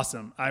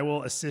 Awesome. I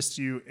will assist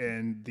you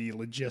in the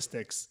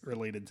logistics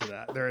related to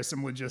that. There are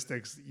some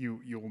logistics you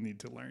will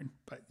need to learn,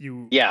 but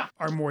you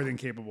are more than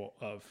capable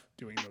of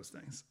doing those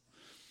things.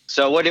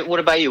 So what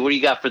about you? What do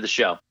you got for the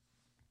show?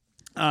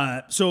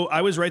 So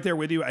I was right there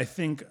with you. I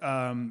think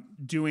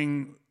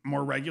doing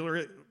more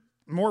regular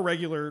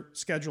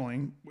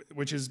scheduling,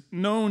 which is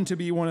known to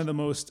be one of the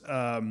most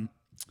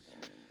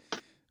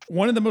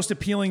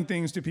appealing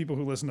things to people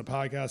who listen to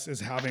podcasts, is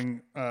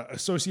having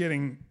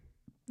associating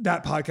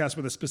that podcast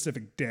with a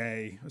specific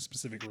day, a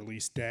specific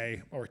release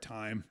day or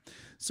time.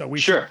 So we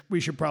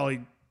should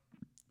probably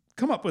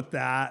come up with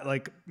that.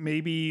 Like,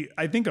 maybe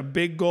I think a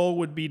big goal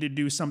would be to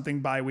do something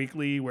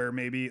bi-weekly, where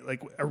maybe,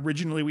 like,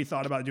 originally we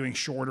thought about doing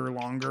shorter,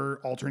 longer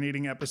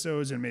alternating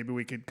episodes, and maybe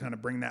we could kind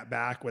of bring that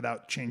back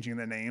without changing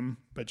the name,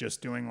 but just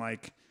doing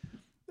like,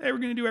 hey, we're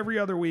going to do every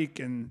other week,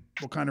 and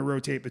we'll kind of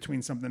rotate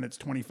between something that's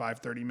 25,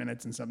 30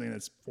 minutes and something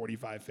that's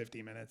 45,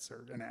 50 minutes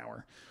or an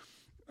hour.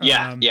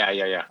 Yeah.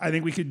 I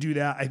think we could do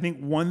that. I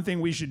think one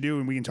thing we should do,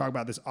 and we can talk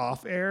about this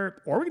off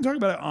air or we can talk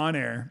about it on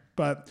air,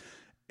 but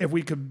if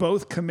we could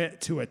both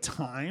commit to a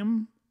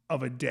time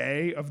of a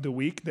day of the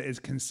week that is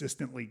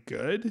consistently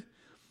good,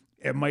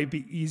 it might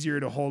be easier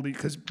to hold it,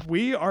 because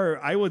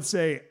I would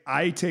say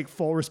I take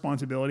full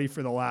responsibility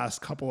for the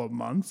last couple of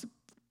months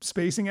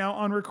spacing out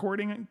on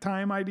recording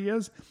time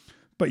ideas,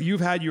 but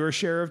you've had your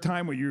share of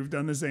time where you've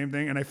done the same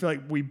thing. And I feel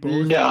like we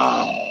both,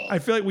 No. I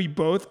feel like we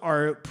both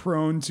are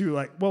prone to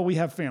like, well, we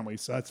have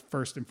families, so that's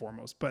first and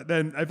foremost. But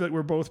then I feel like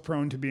we're both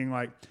prone to being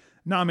like,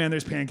 nah, man,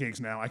 there's pancakes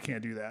now. I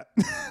can't do that.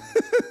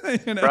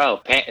 You know?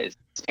 Bro, it's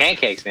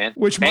pancakes, man.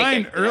 Which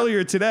Pancakes, mine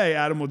earlier today,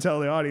 Adam will tell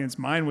the audience,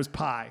 mine was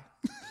pie.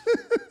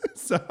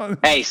 So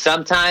Hey,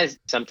 sometimes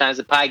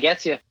the pie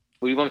gets you.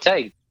 What do you want to tell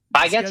you?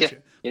 Pie gets you.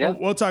 You know?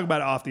 We'll talk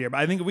about it off the air, but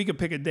I think if we could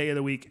pick a day of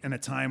the week and a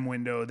time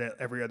window that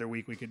every other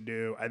week we could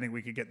do, I think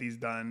we could get these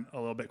done a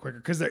little bit quicker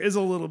because there is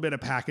a little bit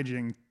of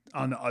packaging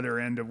on the other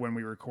end of when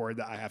we record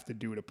that I have to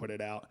do to put it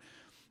out.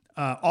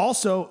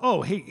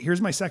 Also, hey, here's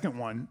my second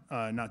one,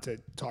 not to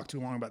talk too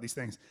long about these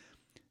things.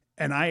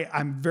 And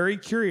I'm very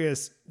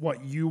curious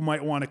what you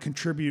might want to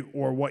contribute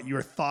or what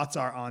your thoughts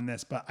are on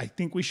this, but I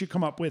think we should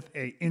come up with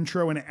an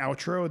intro and an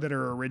outro that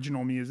are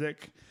original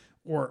music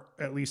or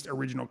at least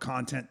original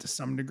content to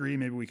some degree.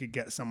 Maybe we could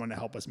get someone to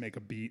help us make a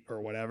beat or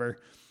whatever.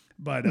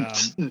 But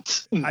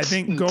I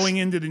think going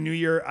into the new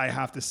year, I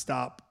have to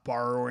stop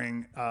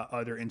borrowing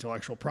other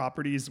intellectual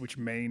properties, which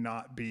may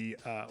not be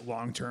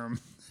long-term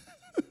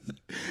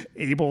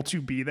able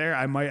to be there.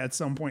 I might at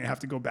some point have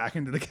to go back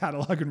into the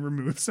catalog and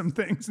remove some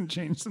things and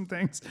change some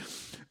things.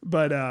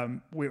 But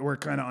we're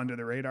kind of under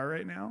the radar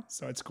right now,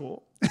 so it's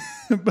cool.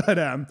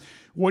 But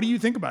what do you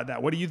think about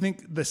that? What do you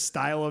think the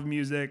style of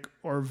music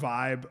or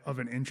vibe of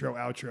an intro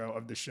outro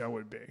of the show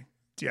would be?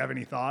 Do you have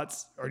any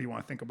thoughts, or do you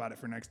want to think about it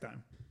for next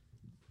time?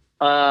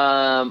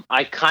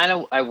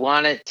 I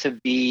want it to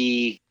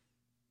be.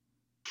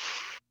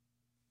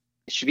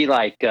 It should be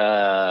like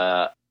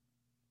the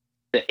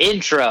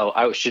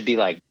intro. Should be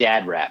like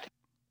dad rap.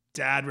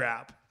 Dad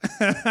rap.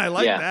 I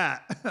like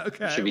that.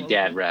 Okay. Should be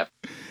dad rap.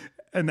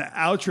 And the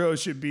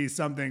outro should be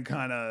something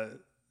kind of,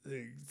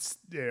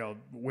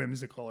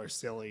 whimsical or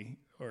silly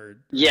or.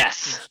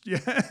 Yes.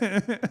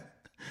 Yeah.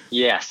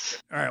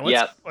 Yes. All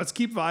right. Let's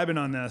keep vibing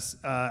on this.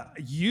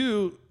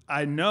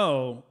 I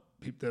know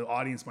the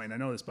audience might not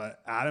know this,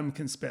 but Adam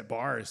can spit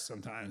bars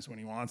sometimes when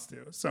he wants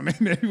to. So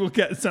maybe we'll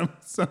get some.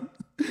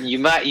 You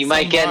might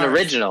get an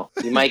original.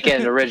 You might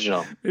get an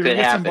original. Maybe Could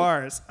we'll happen. Some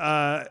bars.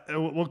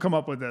 We'll come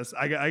up with this.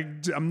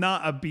 I'm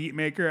not a beat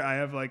maker. I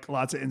have like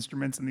lots of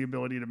instruments and the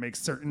ability to make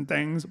certain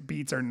things.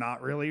 Beats are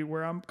not really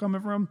where I'm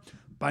coming from,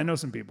 but I know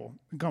some people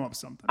can come up with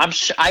something. I'm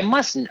sure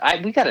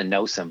we got to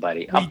know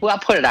somebody. I'll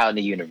put it out in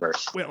the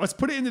universe. Wait, let's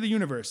put it into the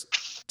universe.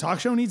 Talk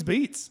show needs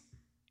beats.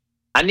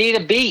 I need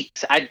a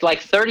beat. I'd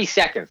like 30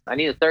 seconds. I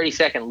need a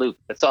 30-second loop.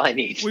 That's all I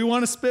need. We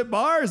want to spit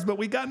bars, but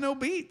we got no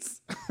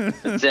beats.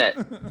 That's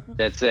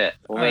it.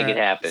 We'll make it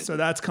happen. So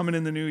that's coming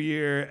in the new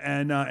year,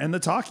 and the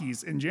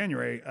talkies in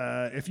January.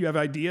 If you have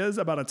ideas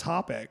about a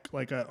topic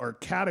or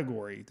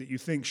category that you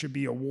think should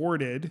be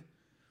awarded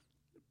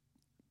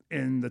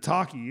in the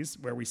talkies,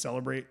 where we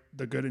celebrate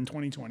the good in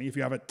 2020, if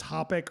you have a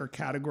topic or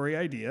category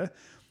idea,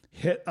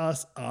 hit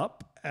us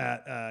up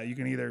at. You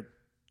can either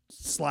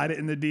slide it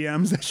in the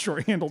DMs at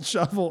Short-Handled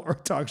Shuffle or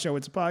Talk Show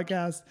It's a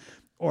Podcast.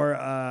 Or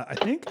I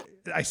think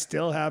I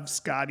still have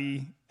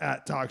Scotty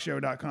at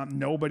talkshow.com.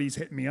 Nobody's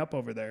hitting me up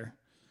over there,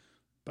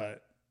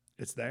 but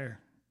it's there.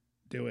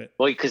 Do it.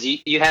 Well, because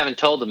you haven't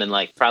told them in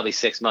like probably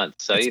 6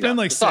 months. So it's been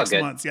like 6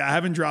 months. Yeah, I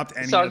haven't dropped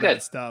any of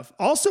that stuff.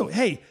 Also,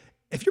 hey,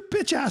 if your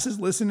bitch ass is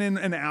listening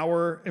an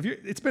hour,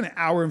 it's been an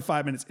hour and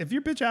 5 minutes. If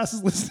your bitch ass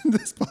is listening to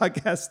this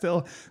podcast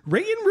still,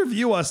 rate and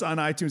review us on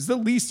iTunes. The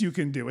least you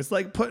can do. It's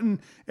like when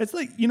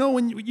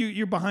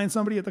you're behind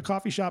somebody at the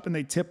coffee shop and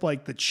they tip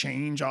like the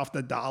change off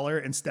the dollar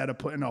instead of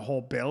putting a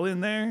whole bill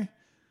in there.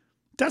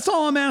 That's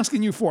all I'm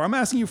asking you for. I'm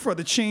asking you for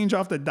the change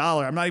off the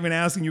dollar. I'm not even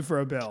asking you for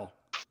a bill.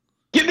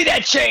 Give me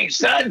that change,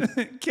 son.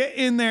 Get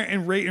in there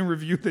and rate and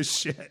review this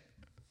shit.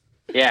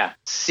 Yeah,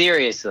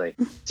 seriously.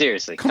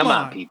 Come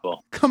on,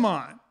 people. Come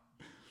on.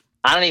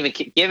 I don't even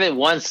give it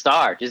 1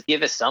 star. Just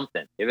give it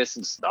something. Give it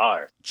some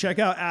stars. Check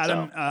out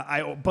Adam.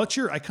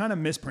 I kind of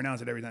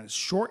mispronounce it every time. It's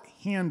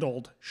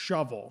Short-Handled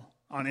Shovel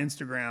on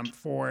Instagram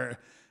for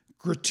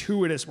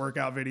gratuitous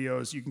workout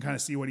videos. You can kind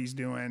of see what he's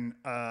doing.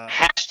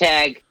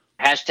 Hashtag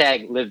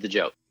live the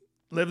joke.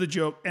 Live the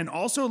joke. And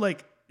also I'm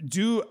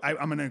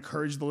going to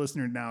encourage the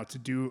listener now to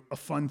do a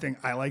fun thing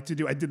I like to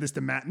do. I did this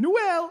to Matt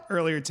Newell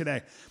earlier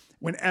today.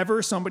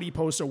 Whenever somebody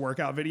posts a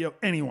workout video,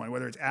 anyone,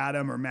 whether it's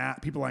Adam or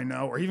Matt, people I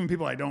know, or even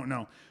people I don't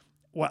know,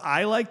 what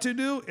I like to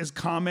do is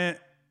comment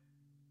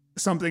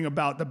something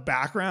about the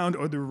background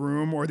or the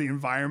room or the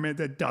environment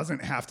that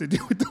doesn't have to do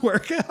with the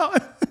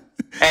workout.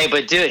 Hey,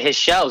 but dude, his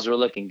shelves were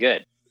looking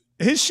good.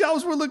 His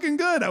shelves were looking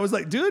good. I was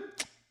like, dude,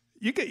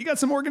 you got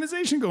some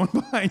organization going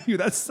behind you.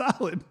 That's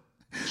solid.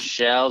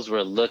 Shelves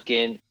were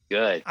looking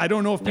good. I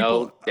don't know if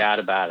no doubt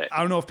about it. I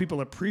don't know if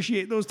people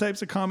appreciate those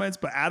types of comments,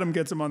 but Adam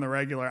gets them on the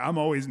regular. I'm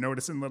always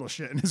noticing little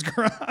shit in his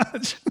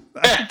garage.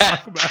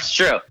 It's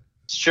true.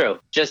 It's true.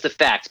 Just the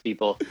facts,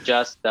 people.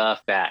 Just the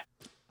facts.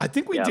 I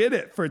think we did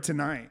it for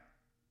tonight.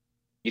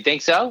 You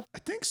think so? I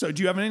think so.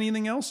 Do you have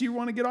anything else you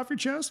want to get off your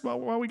chest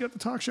while we got the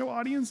talk show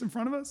audience in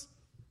front of us?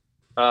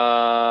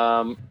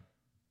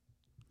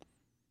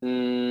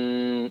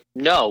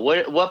 No.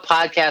 What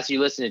podcast are you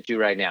listening to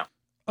right now?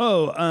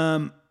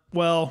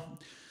 Well,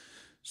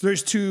 so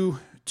there's two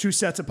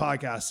sets of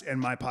podcasts in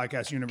my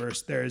podcast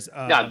universe. There's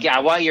No, I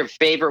want your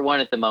favorite one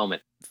at the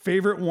moment.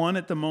 favorite one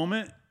at the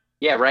moment.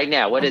 Yeah, right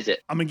now. What is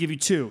it? I'm gonna give you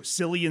two: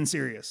 silly and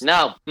serious.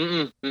 No.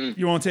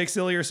 You won't take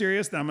silly or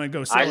serious? Then I'm gonna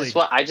go silly.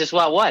 I just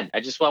want one.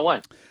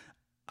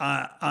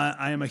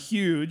 I am a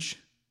huge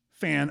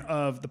fan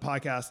of the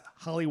podcast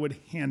Hollywood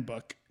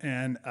Handbook,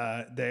 and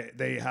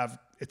they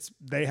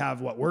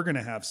have what we're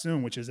gonna have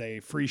soon, which is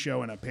a free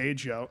show and a paid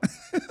show.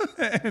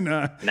 And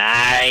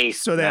nice.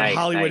 So they have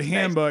Hollywood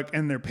Handbook,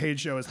 and their paid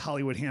show is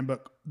Hollywood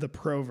Handbook, the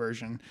pro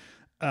version.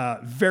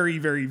 Very,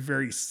 very,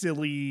 very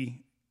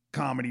silly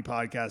comedy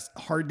podcast.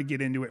 Hard to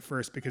get into at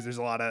first because there's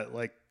a lot of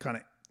like kind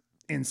of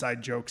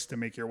inside jokes to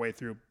make your way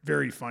through.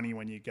 Very funny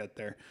when you get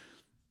there.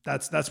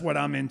 That's what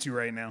I'm into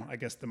right now, I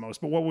guess, the most.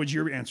 But what would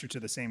your answer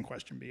to the same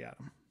question be,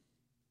 Adam?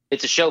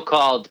 It's a show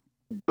called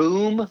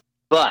Boom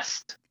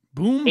Bust.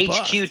 Boom HQ.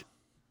 Bust.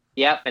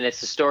 Yep, and it's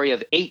the story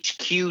of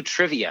HQ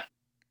Trivia.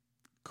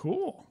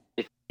 Cool.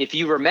 If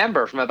you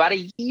remember from about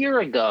a year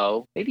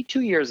ago, maybe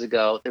 2 years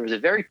ago, there was a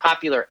very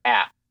popular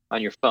app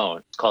on your phone.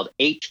 It's called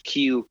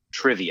HQ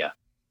Trivia.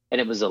 And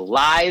it was a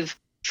live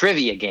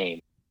trivia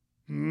game.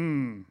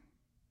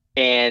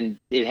 And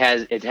it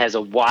has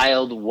a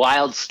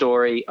wild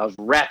story of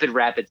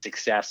rapid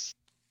success.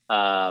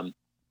 Yeah.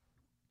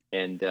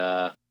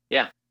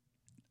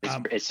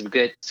 It's a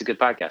good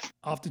podcast.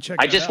 I'll have to check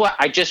I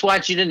just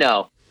want you to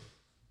know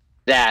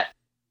that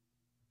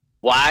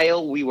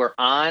while we were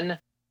on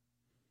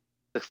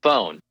the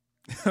phone,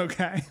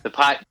 okay, the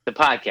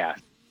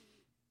podcast,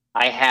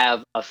 I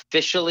have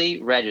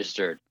officially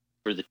registered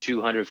for the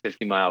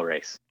 250-mile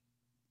race.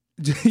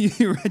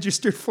 You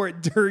registered for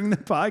it during the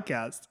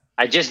podcast?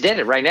 I just did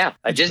it right now.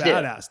 I just did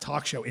it. Badass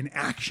talk show in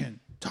action.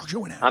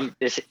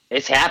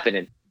 It's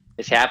happening.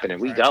 It's happening.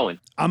 We going.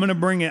 I'm going to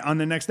bring it on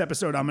the next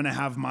episode. I'm going to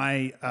have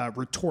my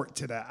retort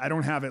to that. I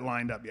don't have it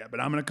lined up yet, but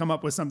I'm going to come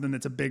up with something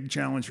that's a big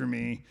challenge for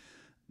me.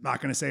 I'm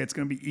not going to say it's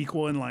going to be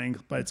equal in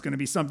length, but it's going to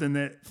be something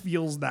that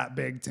feels that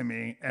big to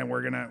me. And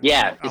we're going to,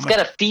 it's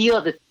got to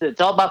feel.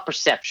 It's all about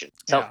perception,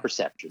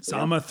 self-perception. So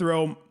I'm going to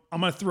throw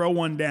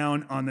one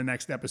down on the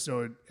next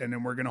episode, and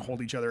then we're going to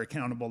hold each other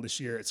accountable this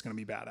year. It's going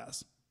to be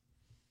badass.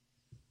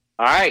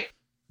 All right.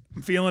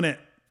 I'm feeling it.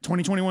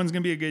 2021 is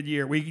going to be a good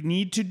year. We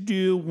need to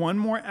do one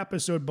more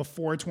episode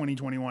before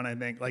 2021, I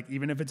think. Like,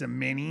 even if it's a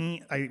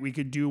mini, we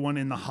could do one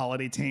in the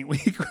holiday taint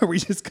week where we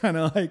just kind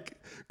of like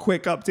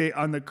quick update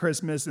on the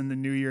Christmas and the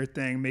New Year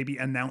thing, maybe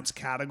announce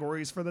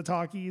categories for the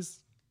talkies.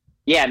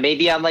 Yeah,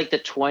 maybe on like the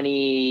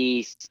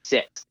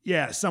 26th.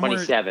 Yeah, somewhere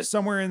 27th.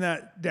 Somewhere in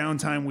that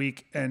downtime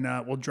week, and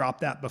we'll drop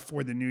that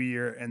before the New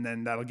Year, and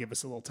then that'll give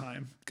us a little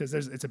time because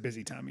it's a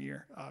busy time of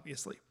year,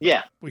 obviously.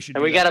 Yeah, we should.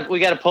 And we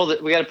gotta pull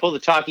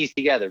the talkies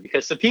together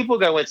because some people are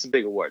gonna win some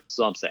big awards. That's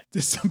all I'm saying.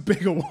 There's some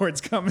big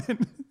awards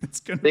coming. It's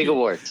gonna big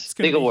awards. It's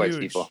gonna big be awards,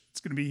 huge. people. It's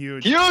gonna be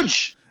huge.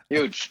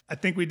 Huge. I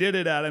think we did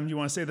it, Adam. You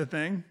want to say the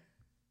thing?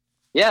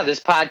 Yeah,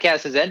 this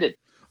podcast has ended.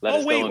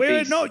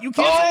 Wait, no, you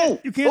can't say it.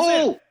 You can't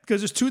say it.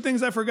 Because there's two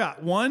things I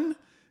forgot. One,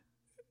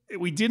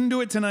 we didn't do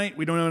it tonight.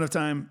 We don't have enough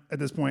time at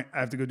this point. I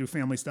have to go do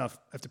family stuff.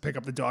 I have to pick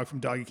up the dog from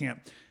doggy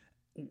camp.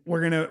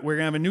 We're gonna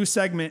have a new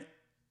segment.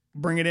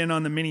 Bring it in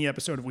on the mini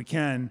episode if we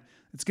can.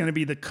 It's gonna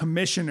be the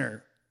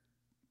commissioner.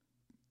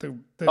 We'll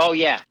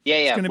get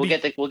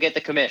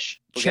the commish.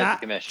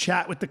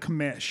 Chat with the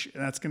commish.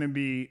 And that's gonna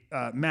be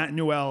Matt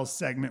Newell's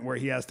segment where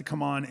he has to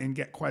come on and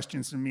get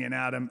questions from me and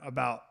Adam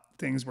about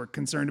things we're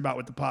concerned about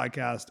with the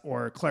podcast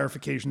or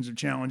clarifications or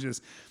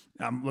challenges.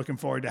 I'm looking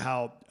forward to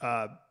how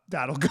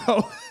that'll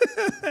go.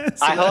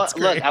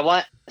 I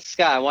want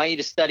you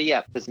to study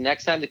up because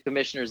next time the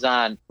commissioner's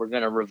on, we're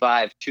going to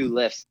revive Two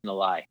Lifts and a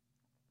Lie.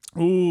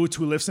 Ooh,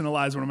 Two Lifts and a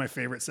Lie is one of my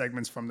favorite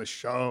segments from the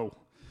show.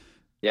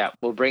 Yeah,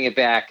 we'll bring it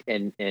back,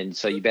 and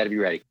so you better be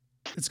ready.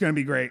 It's going to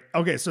be great.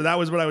 Okay, so that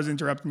was what I was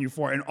interrupting you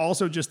for. And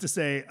also just to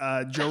say,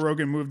 Joe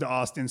Rogan moved to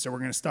Austin, so we're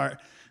going to start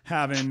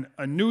having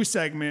a new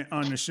segment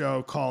on the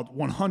show called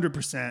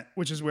 100%,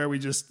 which is where we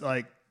just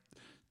like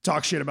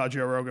talk shit about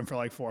Joe Rogan for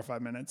like 4 or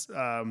 5 minutes.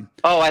 I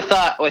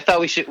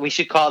thought we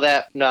should call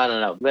that.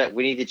 No.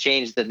 We need to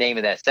change the name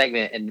of that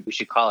segment, and we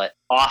should call it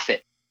Off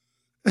It.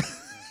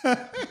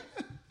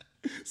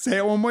 Say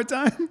it one more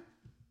time.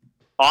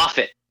 Off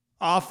It.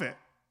 Off It.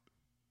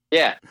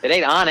 Yeah, it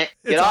ain't on it.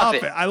 Get off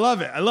it. I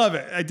love it.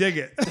 I dig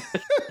it.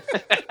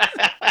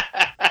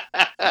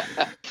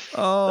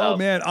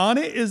 Man, On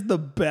It is the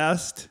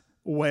best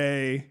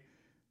way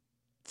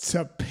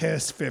to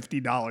piss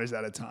 $50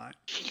 at a time.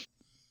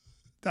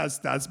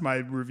 That's my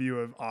review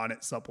of On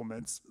It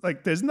supplements.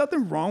 Like, there's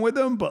nothing wrong with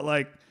them, but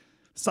like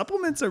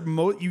supplements are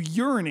you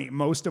urinate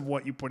most of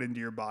what you put into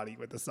your body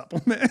with a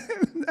supplement.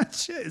 That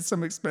shit is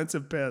some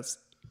expensive piss.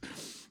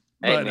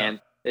 Hey, but,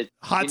 man.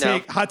 Hot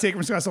take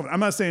from Scott Sullivan. I'm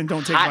not saying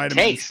don't take vitamins. Hot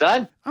take,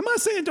 son. I'm not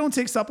saying don't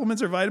take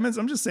supplements or vitamins.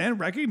 I'm just saying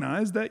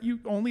recognize that you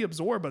only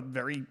absorb a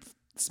very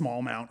small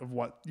amount of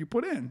what you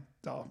put in.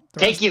 So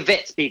take your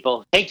Vits,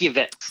 people. Take your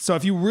Vits. So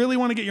if you really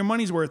want to get your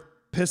money's worth,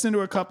 piss into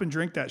a cup and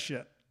drink that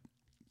shit.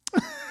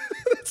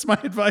 That's my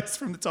advice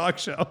from the talk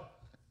show.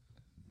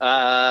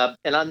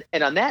 And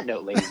on that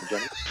note, ladies and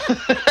gentlemen.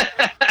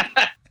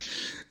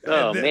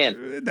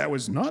 Man. That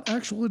was not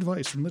actual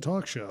advice from the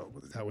talk show.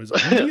 That was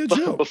only a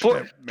joke.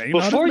 Before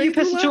you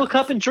piss into a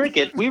cup and drink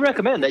it, we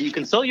recommend that you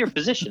consult your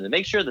physician and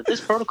make sure that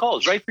this protocol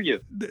is right for you.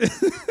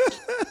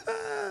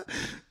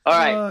 All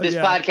right. This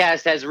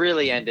podcast has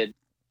really ended.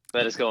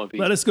 Let us go in peace.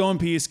 Let us go in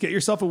peace. Get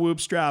yourself a Whoop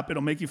strap.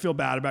 It'll make you feel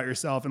bad about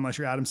yourself unless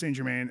you're Adam St.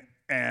 Germain.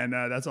 And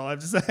that's all I have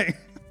to say.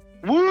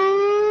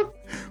 Whoop!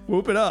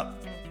 Whoop it up.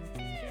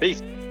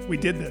 Peace. We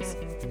did this.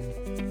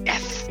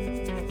 Yes.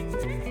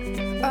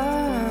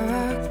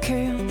 I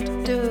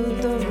can't do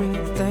the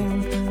real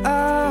thing.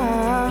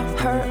 I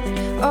hurt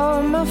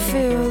all my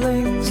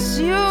feelings.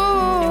 You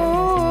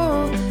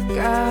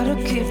gotta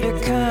keep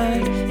it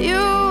kind. You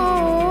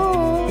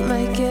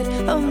make it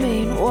a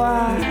mean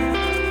why.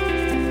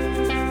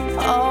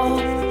 Oh,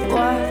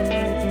 why?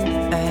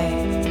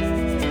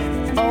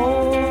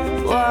 Oh,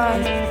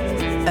 why?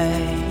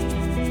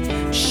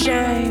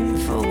 Shame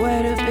for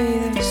where to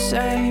be the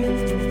same.